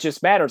level. It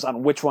just matters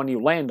on which one you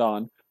land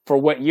on for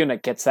what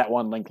unit gets that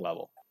one link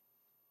level.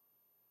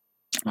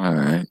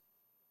 Alright.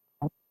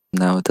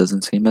 Now it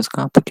doesn't seem as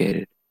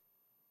complicated.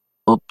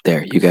 Oh,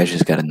 there. You guys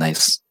just got a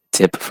nice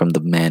tip from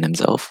the man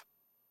himself.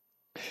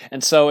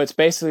 And so it's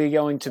basically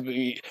going to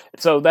be...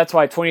 So that's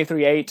why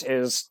 23-8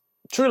 is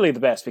truly the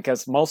best,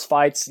 because most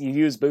fights you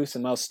use boost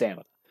and most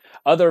stamina.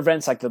 Other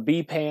events like the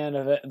B-Pan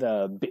event,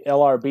 the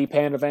LR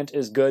B-Pan event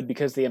is good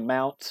because the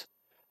amount...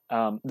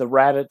 the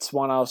Raditz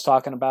one I was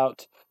talking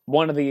about,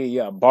 one of the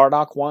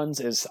Bardock ones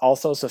is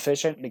also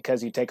sufficient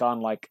because you take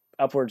on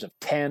upwards of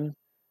 10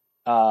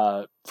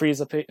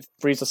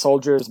 Frieza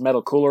Soldiers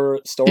Metal Cooler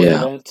story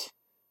event.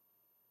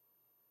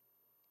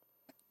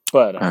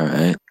 But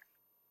alright.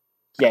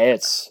 Yeah,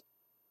 it's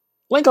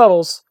link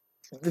levels.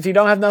 If you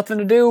don't have nothing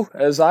to do,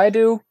 as I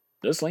do,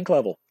 just link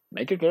level.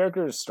 Make your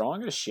character as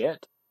strong as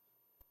shit.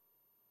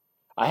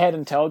 I had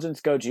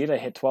Intelligence Gogeta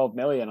hit 12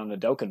 million on the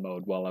Dokkan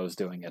mode while I was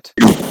doing it.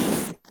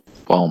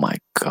 Oh my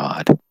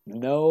god.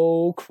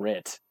 No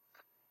crit.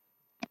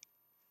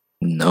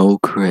 No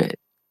crit.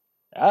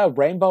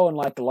 Rainbow in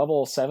the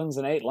level 7s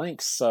and 8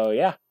 links. So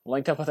yeah,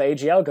 linked up with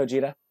AGL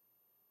Gogeta.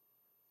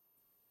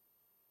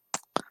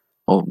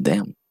 Oh,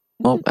 damn.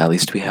 Well, at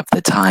least we have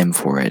the time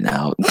for it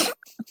now.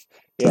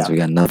 Since we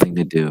got nothing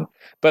to do.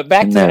 But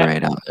back to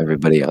narrate out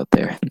everybody out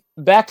there.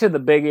 Back to the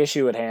big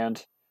issue at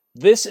hand.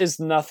 This is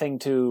not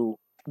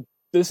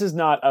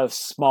a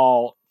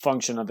small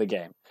function of the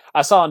game.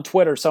 I saw on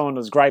Twitter someone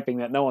was griping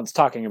that no one's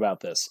talking about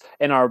this.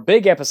 In our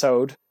big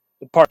episode,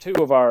 part 2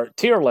 of our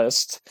tier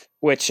list,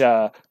 which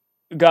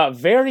got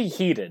very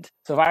heated.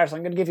 So, Virus, I'm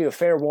going to give you a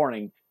fair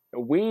warning.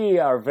 We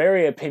are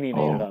very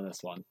opinionated on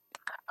this one.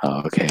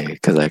 Oh, okay,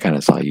 because I kind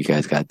of saw you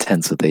guys got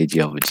tense with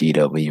AGL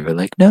Vegeta, but you were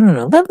like,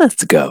 no,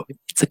 let's go.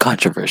 It's a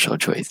controversial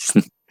choice.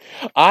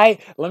 Let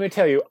me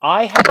tell you,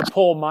 I had to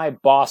pull my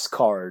boss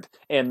card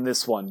in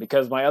this one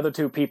because my other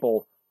 2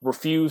 people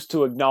refused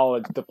to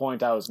acknowledge the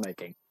point I was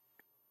making.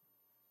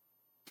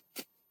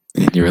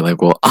 And you were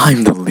like, well,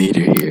 I'm the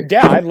leader here.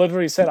 Yeah, I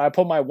literally said I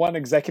put my one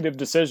executive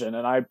decision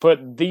and I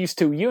put these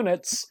 2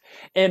 units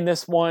in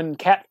this one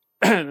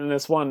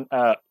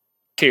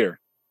tier.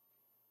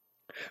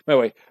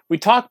 Anyway, we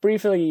talked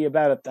briefly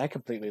about it. I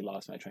completely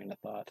lost my train of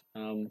thought.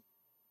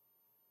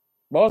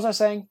 What was I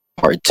saying?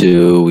 Part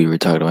two, we were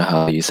talking about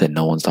how you said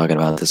no one's talking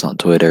about this on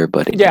Twitter,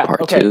 but in Yeah,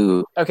 part okay.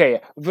 two,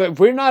 Okay, but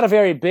we're not a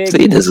very big.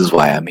 see, this is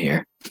why I'm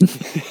here.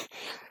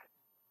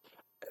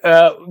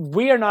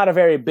 We are not a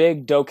very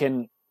big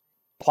Dokkan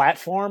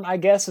platform, I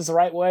guess is the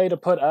right way to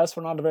put us.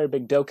 We're not a very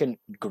big Dokkan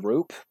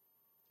group.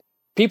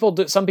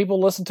 Some people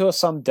listen to us,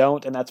 some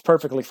don't, and that's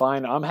perfectly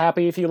fine. I'm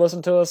happy if you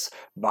listen to us.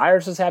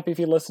 Virus is happy if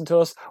you listen to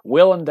us.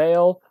 Will and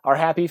Dale are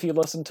happy if you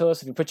listen to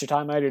us. If you put your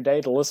time out of your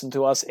day to listen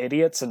to us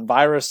idiots and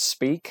Virus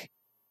speak.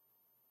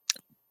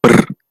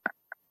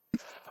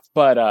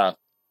 But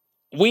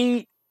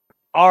we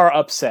are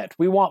upset.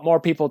 We want more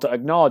people to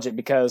acknowledge it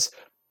because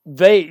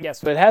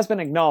yes, it has been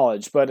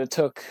acknowledged, but it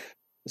took,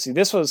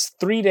 this was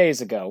 3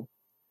 days ago,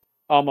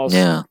 almost.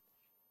 Yeah.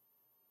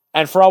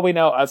 And for all we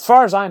know, as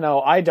far as I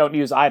know, I don't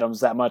use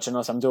items that much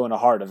unless I'm doing a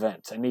hard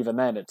event. And even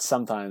then, it's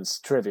sometimes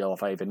trivial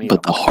if I even need them.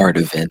 But the hard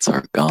events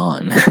are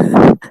gone.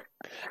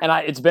 And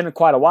it's been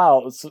quite a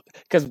while.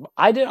 Because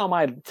I did all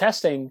my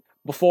testing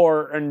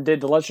before and did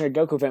the Legendary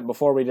Goku event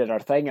before we did our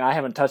thing. And I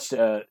haven't touched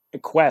a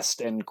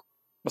quest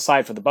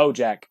aside for the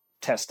Bojack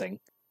testing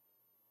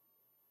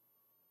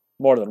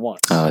more than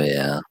once. Oh,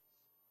 yeah.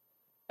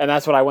 And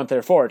that's what I went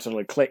there for,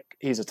 to click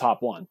he's a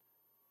top one.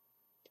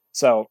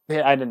 So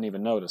I didn't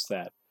even notice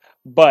that.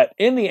 But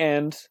in the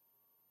end,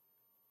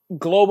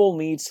 Global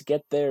needs to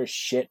get their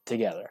shit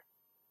together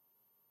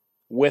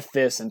with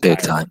this entire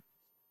Big time.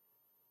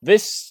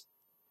 This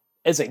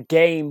is a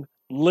game,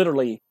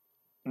 literally,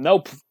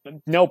 no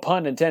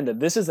pun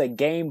intended. This is a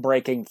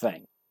game-breaking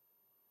thing.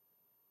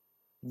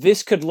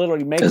 This could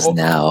literally make... Because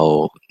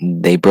now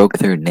they broke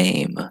their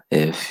name.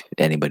 If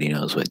anybody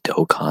knows what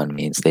dokkan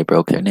means, they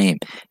broke their name.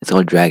 It's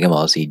called Dragon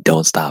Ball Z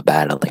Don't Stop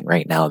Battling.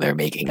 Right now, they're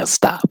making a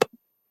stop.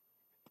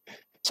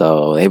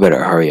 So they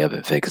better hurry up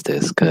and fix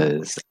this,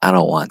 because I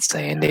don't want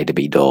Saiyan to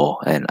be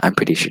dull, and I'm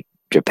pretty sure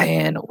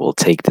Japan will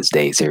take this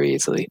day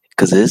seriously.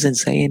 Because isn't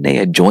Saiyan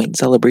a joint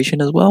celebration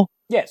as well?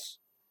 Yes.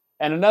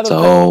 And another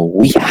So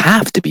we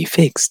have to be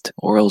fixed,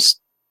 or else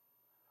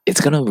it's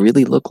going to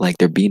really look like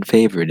they're being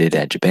favorited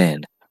at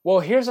Japan.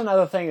 Well, here's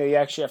another thing that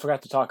I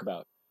forgot to talk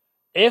about.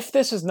 If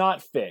this is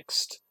not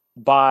fixed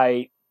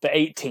by the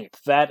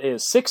 18th, that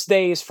is 6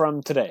 days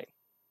from today,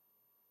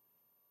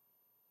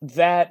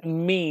 that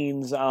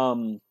means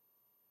Saiyan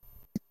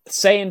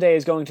Day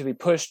is going to be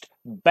pushed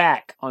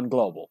back on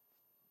Global.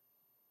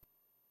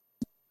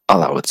 Oh,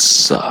 that would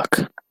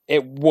suck.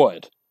 It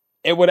would.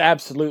 It would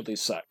absolutely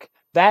suck.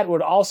 That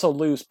would also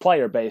lose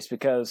player base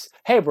because,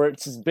 hey,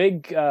 it's this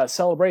big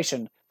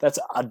celebration that's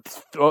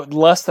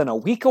less than a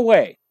week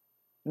away.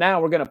 Now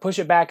we're going to push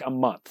it back a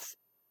month.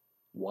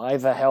 Why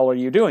the hell are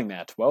you doing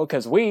that? Well,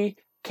 because we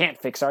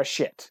can't fix our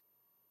shit.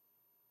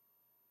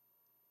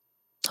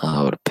 Oh,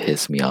 that would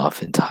piss me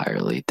off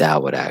entirely.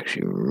 That would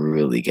actually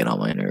really get on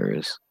my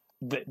nerves.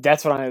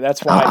 That's why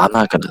I'm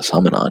not going to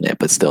summon on it,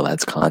 but still,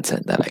 that's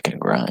content that I can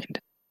grind.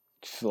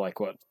 Like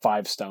what,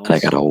 5 stones? And I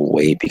gotta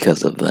wait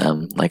because of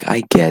them. Like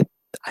I get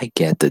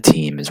the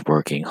team is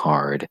working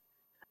hard,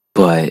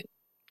 but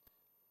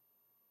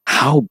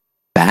how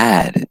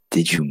bad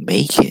did you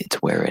make it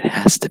where it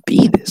has to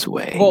be this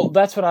way? Well,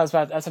 that's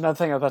another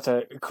thing I was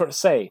about to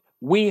say.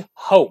 We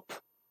hope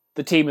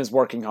the team is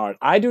working hard.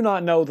 I do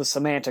not know the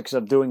semantics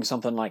of doing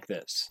something like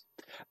this.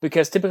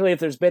 Because typically if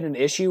there's been an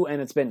issue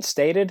and it's been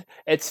stated,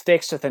 it's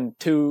fixed within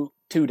two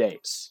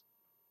days.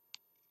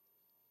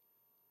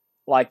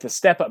 Like the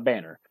step-up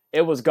banner.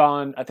 It was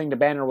gone, I think the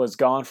banner was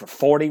gone for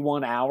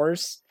 41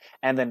 hours,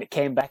 and then it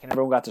came back and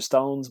everyone got their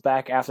stones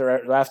back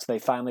after they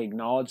finally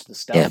acknowledged the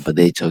stuff. Yeah, but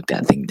they took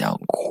that thing down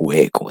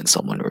quick when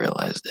someone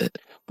realized it.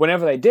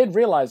 Whenever they did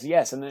realize,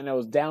 yes, and then it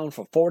was down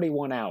for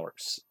 41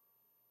 hours.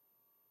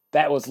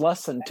 That was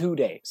less than 2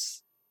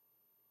 days.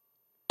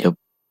 Yep.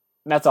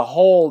 And that's a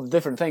whole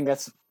different thing.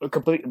 That's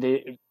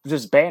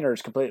this banner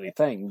is completely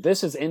thing.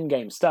 This is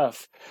in-game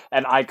stuff,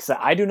 and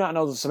I do not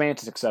know the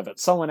semantics of it.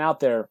 Someone out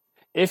there,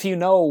 if you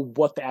know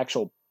what the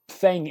actual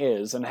thing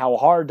is and how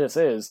hard this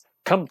is,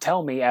 come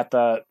tell me at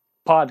the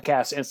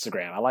podcast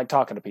Instagram. I like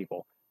talking to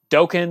people.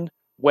 Dokkan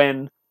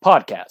when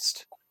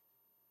podcast.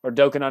 Or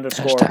Dokkan _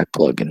 Hashtag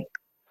plugin.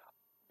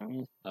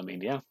 I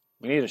mean, yeah.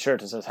 We need a shirt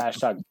that says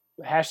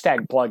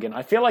hashtag plugin.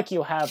 I feel like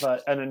you have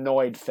an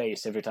annoyed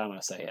face every time I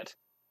say it.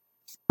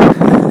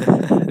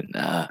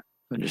 Nah,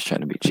 I'm just trying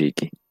to be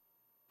cheeky.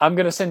 I'm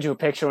going to send you a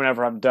picture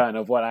whenever I'm done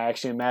of what I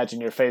actually imagine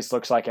your face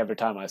looks like every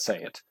time I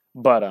say it.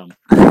 But,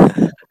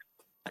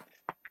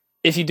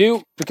 if you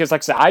do, because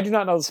like I said, I do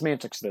not know the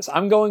semantics of this.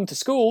 I'm going to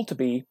school to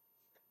be,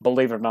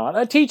 believe it or not,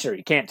 a teacher.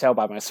 You can't tell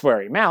by my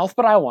sweary mouth,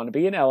 but I want to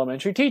be an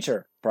elementary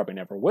teacher. Probably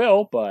never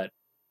will, but...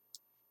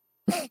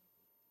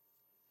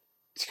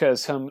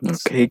 Because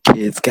Okay,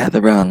 kids, gather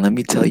around. Let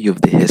me tell you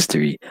of the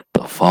history.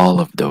 The fall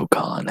of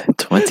Dokkan,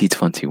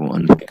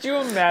 2021. Could you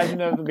imagine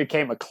if it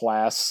became a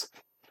class?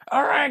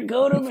 All right,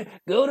 go to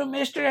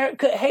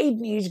Mr.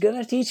 Hayden. He's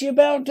gonna teach you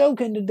about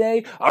Dokkan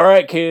today. All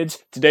right, kids.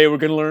 Today we're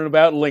gonna learn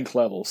about link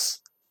levels.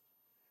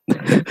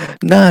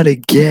 Not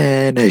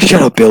again. Hey,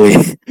 shut up, Billy.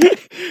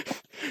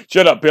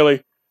 Shut up,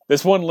 Billy.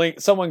 This one link,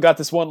 someone got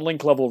this one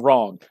link level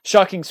wrong.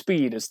 Shocking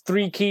speed is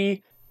 3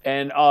 key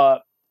and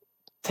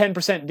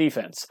 10%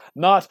 defense,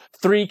 not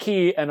 3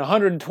 key and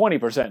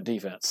 120%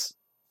 defense.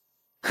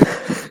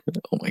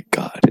 Oh my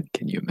god,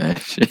 can you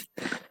imagine?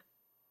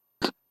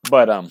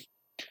 But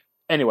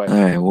anyway,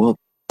 Alright, well,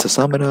 to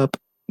sum it up,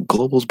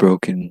 Global's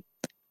broken.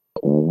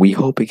 We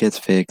hope it gets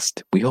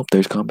fixed. We hope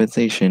there's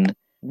compensation.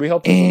 we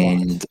hope there's a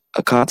lot. And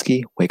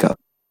Akatsuki, wake up.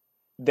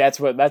 That's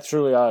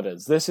truly all it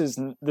is. This is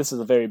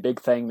a very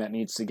big thing that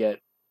needs to get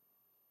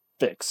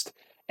fixed.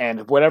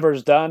 And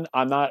whatever's done,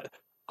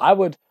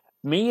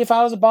 if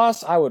I was a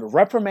boss, I would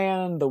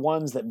reprimand the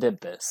ones that did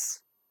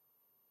this.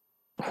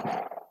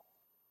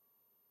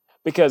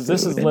 Because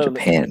this is literally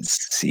Japan's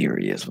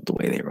serious with the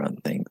way they run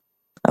things.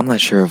 I'm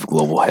not sure if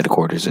global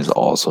headquarters is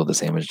also the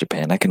same as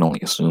Japan. I can only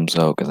assume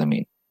so, because I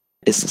mean,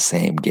 it's the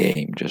same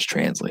game, just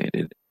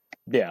translated.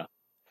 Yeah.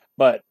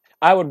 But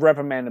I would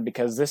reprimand them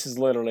because this is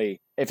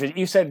literally, if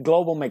you said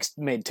global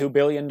made $2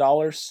 billion.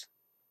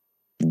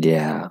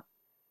 Yeah.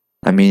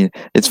 I mean,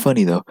 it's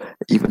funny though.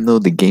 Even though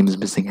the game's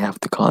missing half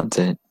the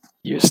content,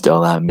 you're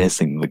still not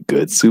missing the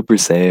good super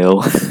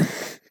sale.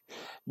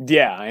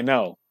 Yeah, I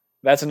know.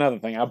 That's another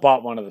thing. I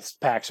bought one of the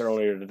packs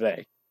earlier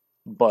today.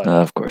 But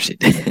Of course you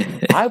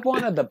did. I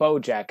wanted the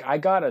Bojack. I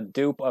got a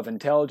dupe of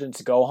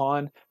Intelligence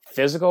Gohan,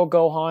 Physical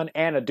Gohan,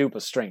 and a dupe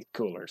of Strength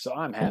Cooler, so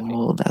I'm happy.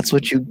 Well, that's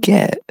what you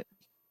get.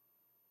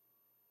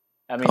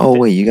 I mean, Oh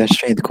wait, you got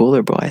Strength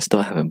Cooler, bro. I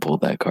still haven't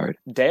pulled that card.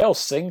 Dale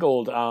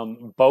singled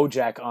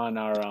Bojack on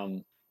our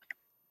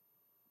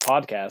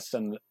podcast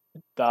and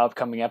the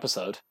upcoming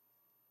episode.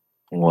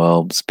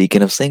 Well,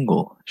 speaking of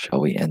single,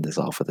 shall we end this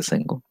off with a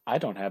single? I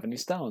don't have any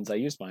stones. I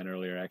used mine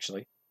earlier,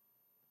 actually.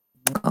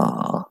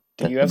 Aw.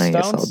 Do you have I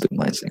guess stones? I'll do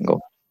my single.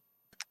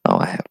 Oh,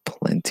 I have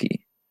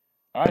plenty.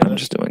 All right, I'm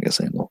just doing a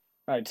single.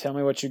 all right. Tell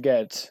me what you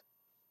get.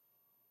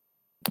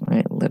 All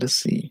right, let us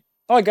see.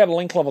 Oh, I got a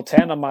link level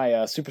 10 on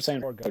my Super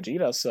Saiyan 4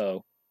 Gogeta,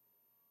 so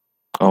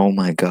Oh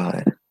my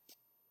god.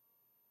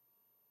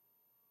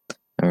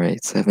 All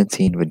right,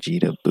 17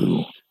 Vegeta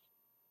Boo.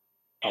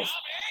 oh,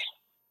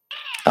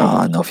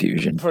 Ah, no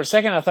fusion. for a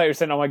second I thought you were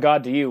saying, "Oh my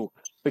God," to you,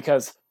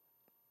 because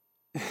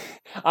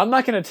I'm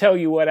not going to tell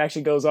you what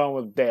actually goes on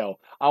with Dale.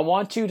 I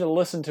want you to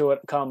listen to it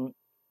come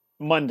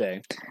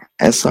Monday.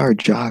 SR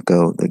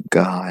Jocko, the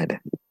god.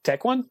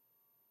 Tech one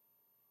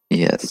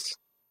Yes.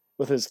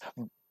 with his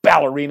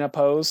ballerina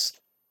pose.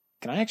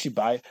 Can I actually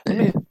buy?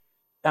 I'm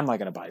not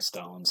going to buy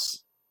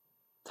stones.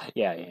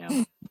 Yeah, I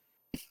am.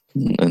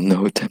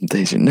 No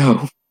temptation,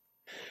 no.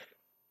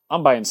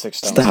 I'm buying 6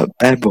 stones. Stop,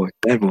 bad boy,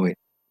 bad boy.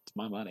 It's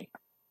my money,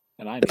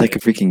 and I It's need like a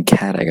it. freaking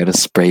cat. I gotta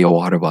spray a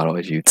water bottle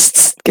at you.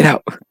 Get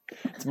out.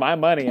 It's my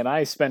money, and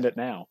I spend it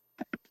now.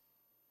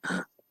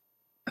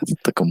 That's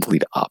the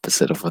complete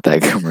opposite of what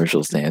that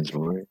commercial stands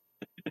for.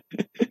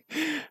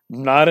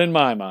 Not in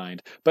my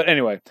mind. But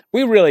anyway,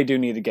 we really do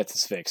need to get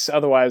this fixed.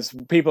 Otherwise,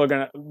 we're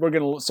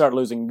gonna start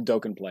losing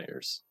Dokkan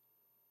players.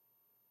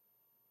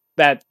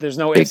 That there's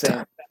no Big ifs,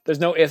 time. there's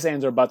no ifs,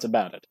 ands, or buts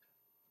about it.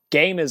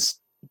 Game is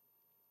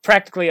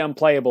practically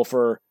unplayable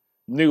for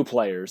new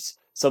players,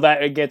 so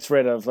that it gets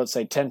rid of, let's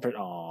say, 10%.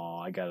 Oh,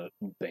 I got a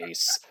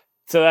base.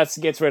 So that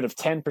gets rid of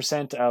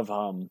 10% of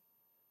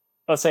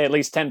let's say at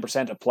least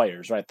 10% of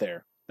players right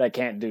there that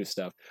can't do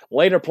stuff.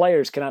 Later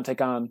players cannot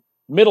take on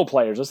middle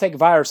players. Let's take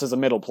Virus as a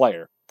middle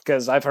player,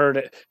 because I've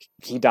heard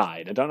he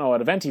died. I don't know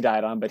what event he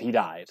died on, but he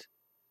died.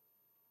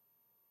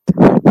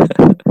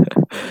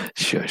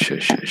 Shush.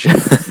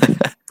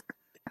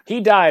 He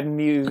died, and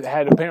you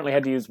apparently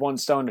had to use 1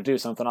 stone to do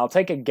something. I'll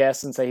take a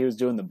guess and say he was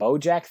doing the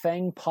Bojack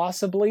thing,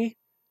 possibly.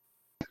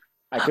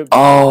 I could.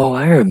 Oh,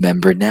 I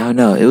remember now.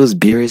 No, it was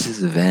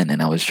Beerus' event, and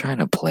I was trying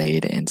to play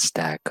it and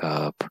stack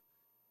up.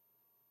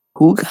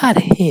 Who got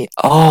hit?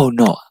 Oh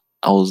no,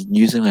 I was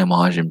using my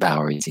Majin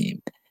Power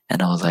team,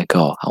 and I was like,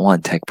 oh, I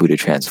want Tech Boo to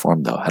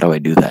transform though. How do I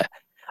do that?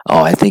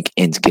 Oh, I think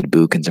Inskid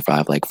Boo can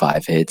survive like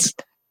 5 hits.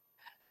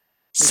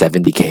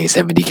 70k,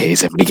 70k,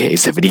 70k,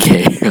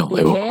 70k. I'm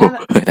like,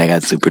 whoa. And I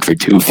got supered for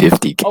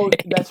 250k. Oh,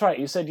 that's right.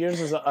 You said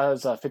yours is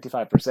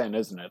 55%,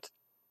 isn't it?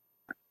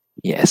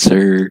 Yes,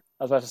 sir.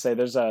 I was about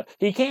to say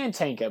he can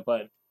tank it,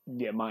 but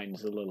yeah,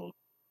 mine's a little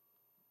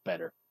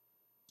better.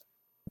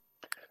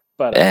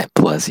 But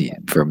Plus,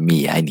 for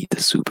me, I need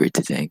the super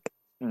to tank.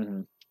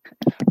 Mm-hmm.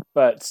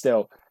 But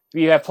still,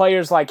 you have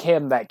players like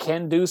him that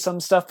can do some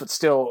stuff, but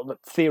still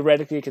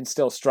theoretically can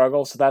still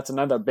struggle. So that's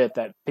another bit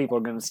that people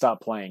are going to stop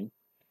playing.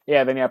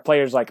 Yeah, then you have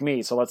players like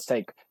me. So let's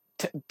take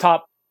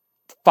top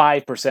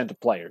 5% of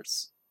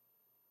players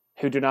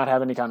who do not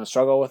have any kind of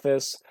struggle with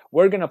this.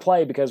 We're going to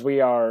play because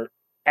we are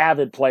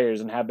avid players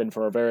and have been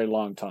for a very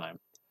long time.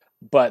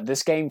 But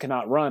this game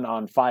cannot run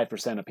on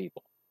 5% of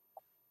people.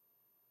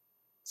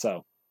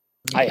 So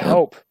I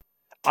hope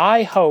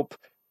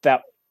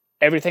that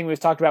everything we've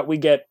talked about, we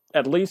get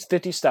at least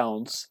 50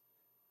 stones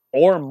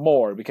or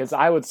more, because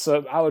I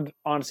would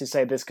honestly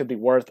say this could be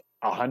worth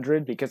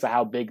 100 because of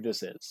how big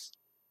this is.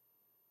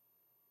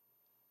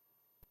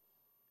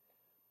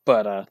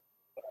 But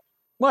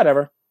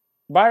Whatever.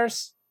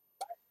 Virus,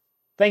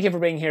 thank you for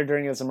being here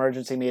during this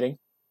emergency meeting.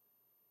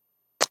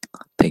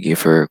 Thank you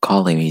for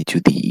calling me to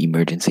the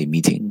emergency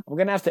meeting. I'm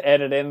going to have to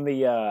edit in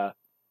the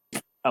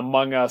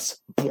Among Us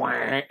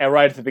right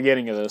at the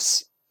beginning of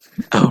this.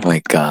 Oh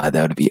my god,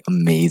 that would be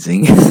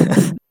amazing.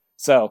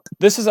 So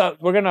this is I'm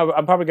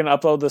probably gonna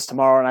upload this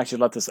tomorrow and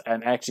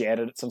actually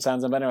edit some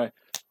sounds in. But anyway,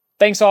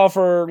 thanks all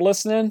for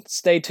listening.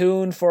 Stay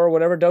tuned for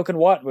whatever Dokkan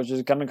What, which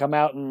is gonna come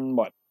out in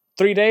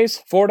 3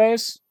 days, 4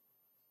 days.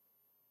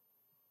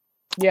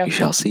 Yeah. We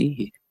shall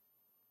see.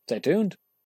 Stay tuned.